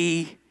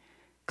be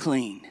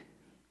clean.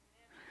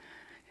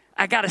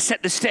 I got to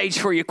set the stage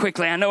for you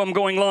quickly. I know I'm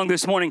going long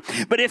this morning.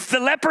 But if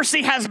the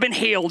leprosy has been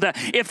healed,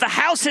 if the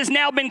house has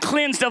now been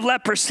cleansed of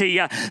leprosy,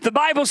 the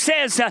Bible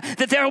says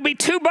that there will be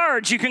 2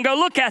 birds. You can go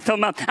look at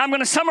them. I'm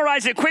going to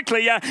summarize it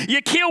quickly.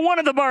 You kill one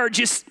of the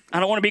birds. I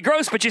don't want to be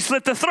gross, but you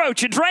slit the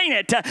throat. You drain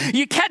it.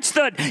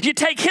 You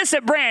take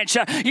hyssop branch.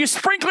 You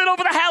sprinkle it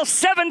over the house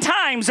 7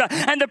 times.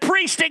 And the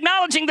priest,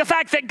 acknowledging the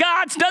fact that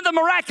God's done the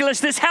miraculous,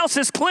 this house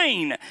is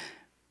clean.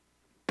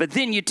 But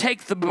then you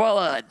take the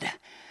blood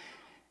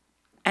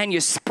and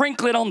you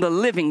sprinkle it on the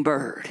living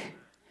bird,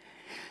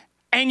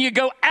 and you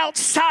go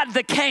outside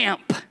the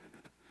camp,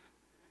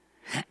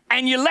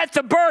 and you let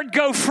the bird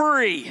go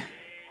free.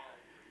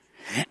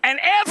 And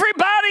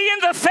everybody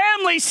in the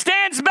family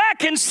stands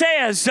back and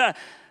says,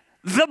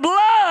 the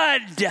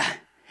blood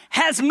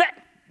has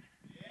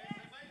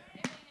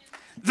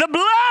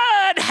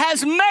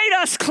made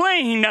us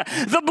clean.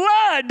 The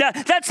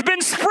blood that's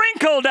been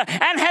sprinkled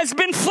and has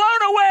been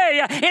flown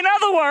away. In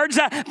other words,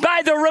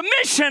 by the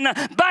remission,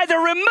 by the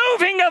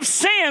removing of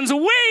sins,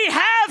 we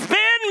have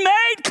been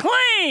made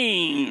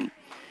clean.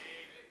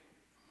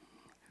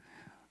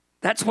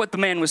 That's what the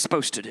man was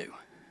supposed to do.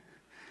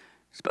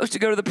 Supposed to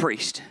go to the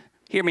priest.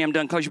 Hear me, I'm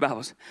done. Close your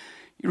Bibles.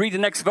 You read the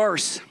next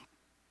verse.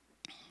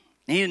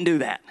 He didn't do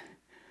that.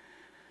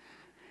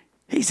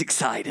 He's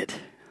excited.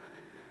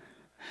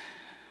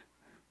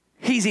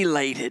 He's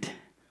elated.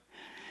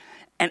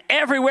 And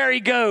everywhere he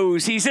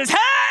goes, he says,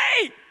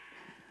 hey,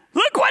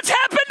 look what's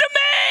happened to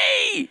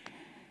me.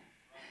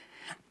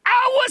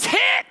 I was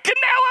hit, and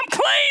now I'm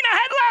clean. I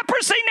had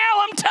leprosy,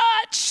 now I'm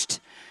touched.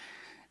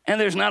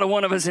 And there's not a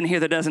one of us in here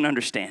that doesn't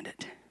understand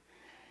it.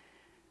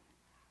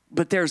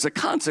 But there's a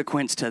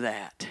consequence to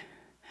that.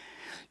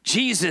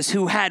 Jesus,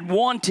 who had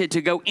wanted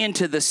to go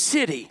into the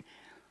city,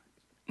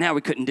 now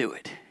he couldn't do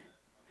it.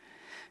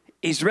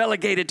 He's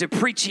relegated to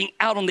preaching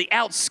out on the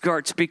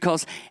outskirts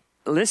because,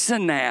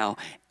 listen now,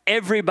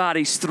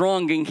 everybody's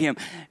thronging him,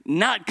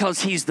 not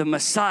because he's the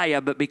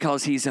Messiah, but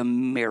because he's a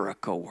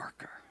miracle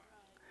worker.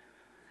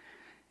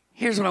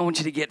 Here's what I want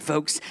you to get,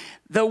 folks.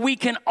 Though we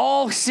can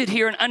all sit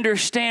here and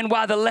understand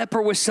why the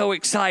leper was so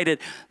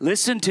excited,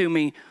 listen to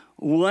me,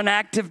 one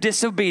act of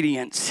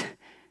disobedience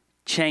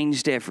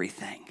changed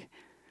everything.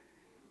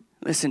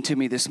 Listen to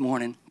me this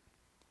morning.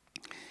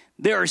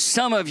 There are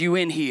some of you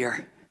in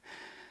here,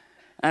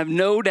 I have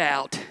no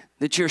doubt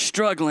that you're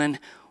struggling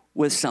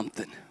with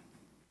something.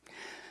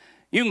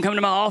 You can come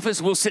to my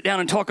office, we'll sit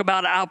down and talk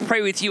about it. I'll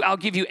pray with you. I'll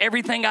give you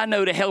everything I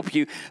know to help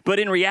you. But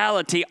in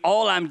reality,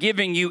 all I'm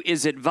giving you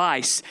is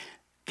advice.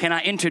 Can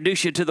I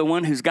introduce you to the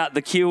one who's got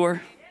the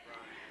cure?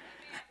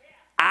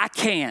 I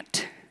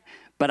can't,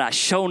 but I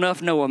sure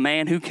enough know a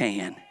man who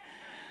can.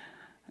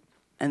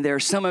 And there are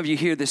some of you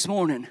here this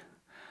morning.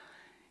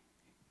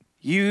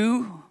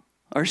 You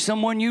or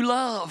someone you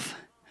love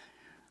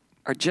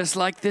are just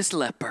like this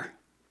leper,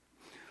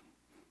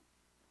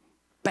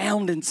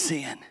 bound in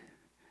sin.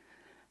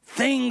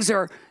 Things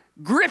are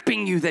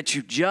gripping you that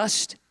you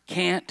just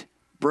can't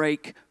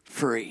break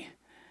free.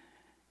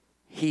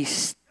 He's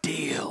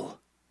still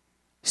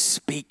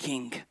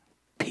speaking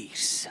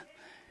peace.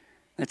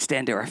 Let's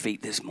stand to our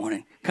feet this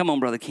morning. Come on,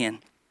 Brother Ken.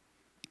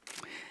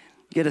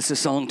 Get us a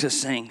song to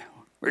sing.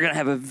 We're going to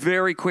have a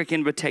very quick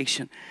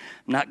invitation.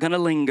 I'm not going to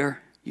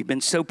linger. You've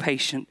been so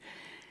patient.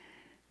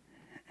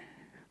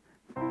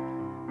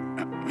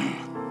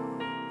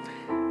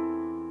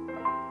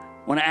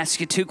 I want to ask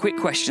you two quick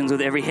questions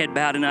with every head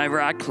bowed and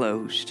every eye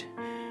closed.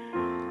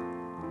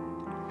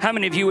 How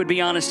many of you would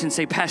be honest and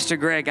say, Pastor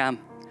Greg, I'm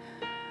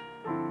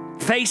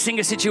facing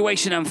a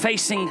situation, I'm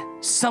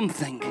facing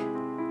something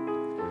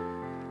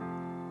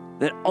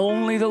that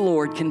only the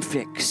Lord can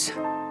fix.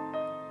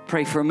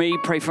 Pray for me,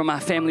 pray for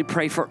my family,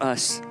 pray for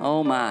us.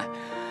 Oh my.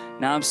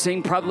 Now I'm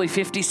seeing probably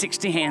 50,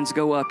 60 hands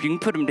go up. You can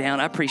put them down.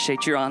 I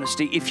appreciate your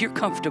honesty. If you're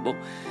comfortable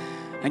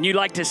and you'd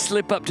like to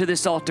slip up to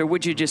this altar,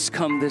 would you just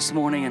come this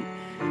morning and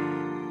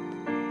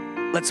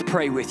let's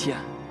pray with you.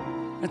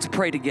 Let's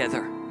pray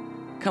together.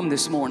 Come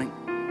this morning.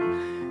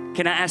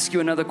 Can I ask you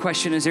another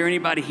question? Is there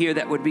anybody here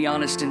that would be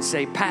honest and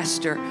say,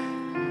 Pastor,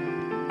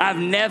 I've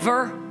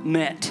never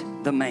met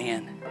the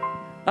man.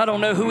 I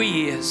don't know who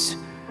he is.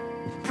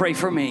 Pray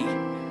for me.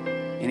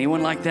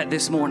 Anyone like that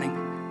this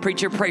morning?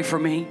 Preacher, pray for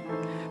me.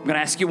 I'm going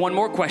to ask you one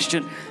more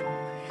question.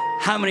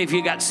 How many of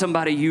you got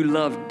somebody you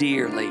love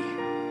dearly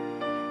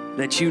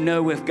that you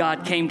know if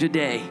God came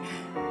today,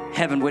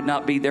 heaven would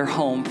not be their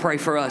home? Pray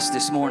for us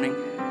this morning.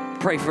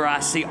 Pray for I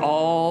see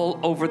all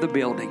over the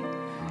building.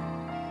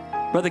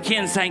 Brother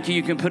Ken, thank you.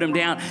 You can put them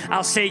down.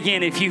 I'll say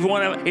again, if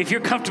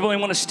you're comfortable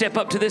and want to step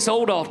up to this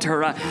old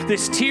altar,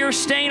 this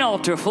tear-stained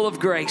altar full of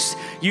grace,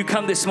 you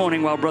come this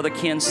morning while Brother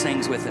Ken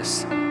sings with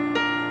us.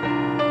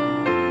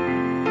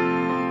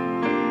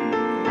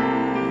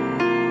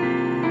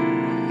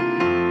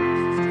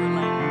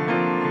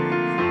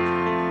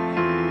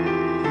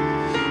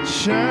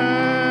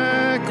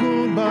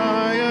 Shackled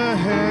by a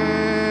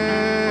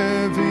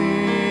heavy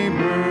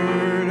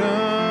burden,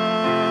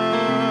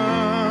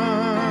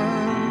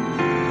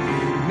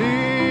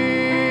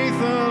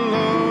 neath a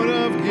load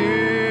of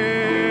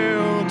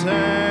guilt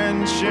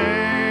and shame.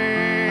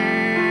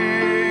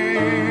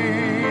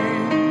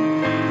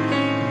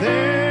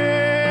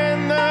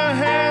 Then the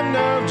hand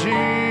of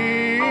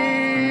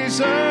Jesus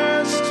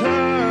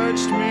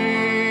touched me.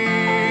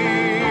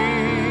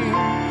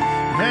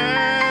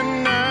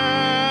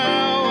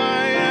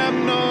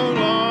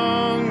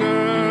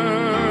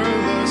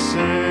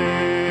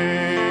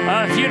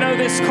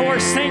 This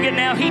chorus, sing it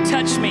now. He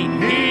touched me.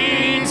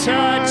 He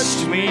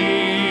touched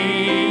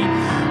me.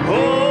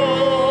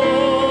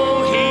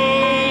 Oh,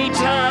 he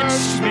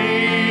touched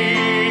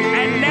me.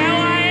 And now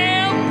I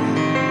am.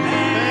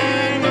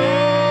 And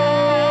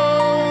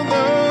oh,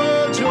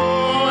 the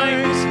joy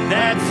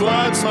that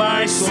floods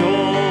my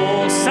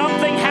soul.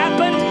 Something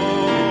happened.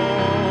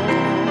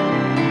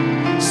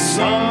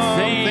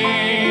 Something.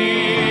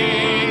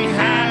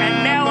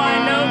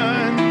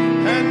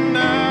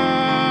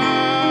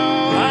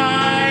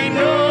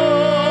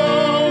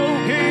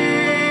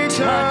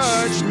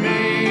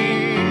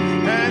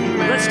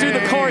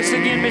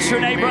 Again, Miss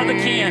Renee, Brother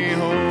Ken.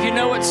 If you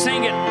know it,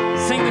 sing it.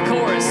 Sing the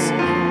chorus.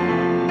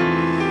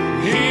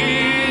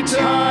 He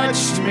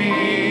touched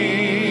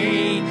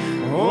me.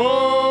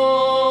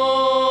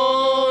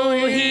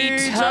 Oh, he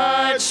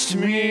touched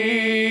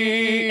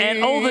me.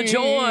 And oh, the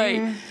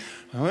joy.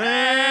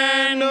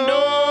 And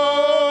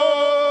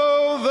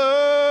oh,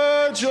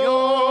 the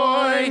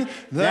joy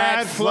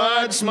that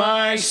floods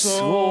my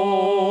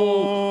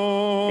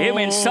soul. It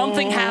means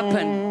something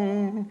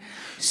happened.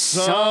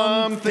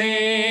 Something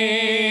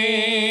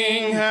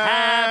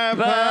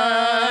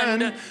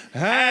happened,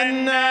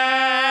 and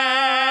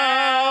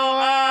now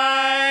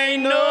I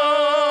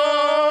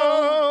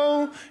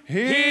know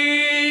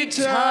he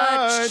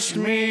touched touched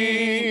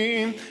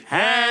me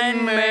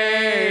and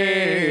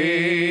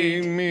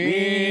made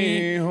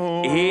me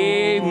whole.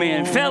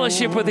 Amen.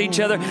 Fellowship with each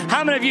other.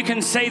 How many of you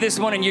can say this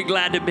morning you're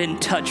glad to have been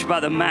touched by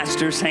the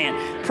Master's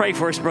hand? Pray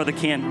for us, Brother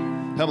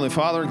Ken. Heavenly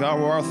Father, God,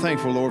 we are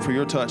thankful, Lord, for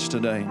your touch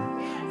today.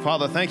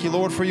 Father, thank you,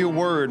 Lord, for your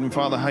word, and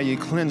Father, how you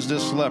cleansed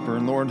this leper,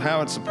 and Lord,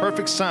 how it's a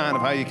perfect sign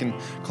of how you can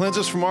cleanse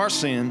us from our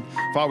sin.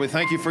 Father, we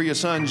thank you for your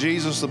Son,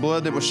 Jesus, the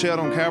blood that was shed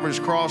on Calvary's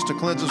cross to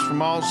cleanse us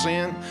from all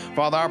sin.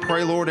 Father, I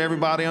pray, Lord,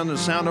 everybody under the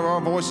sound of our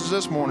voices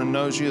this morning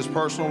knows you as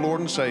personal Lord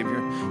and Savior.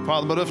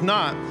 Father, but if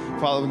not,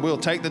 Father, we'll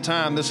take the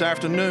time this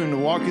afternoon to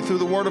walk you through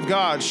the Word of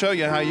God, show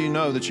you how you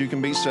know that you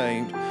can be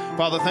saved.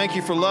 Father, thank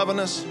you for loving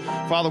us.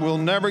 Father, we'll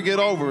never get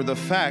over the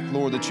fact,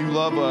 Lord, that you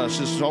love us,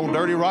 just old,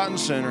 dirty, rotten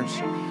sinners.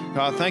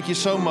 God, thank you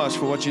so much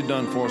for what you've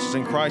done for us. It's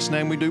in Christ's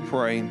name we do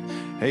pray.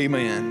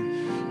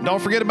 Amen.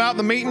 Don't forget about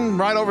the meeting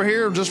right over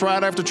here, just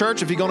right after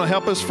church, if you're going to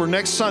help us for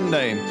next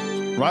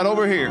Sunday. Right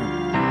over here.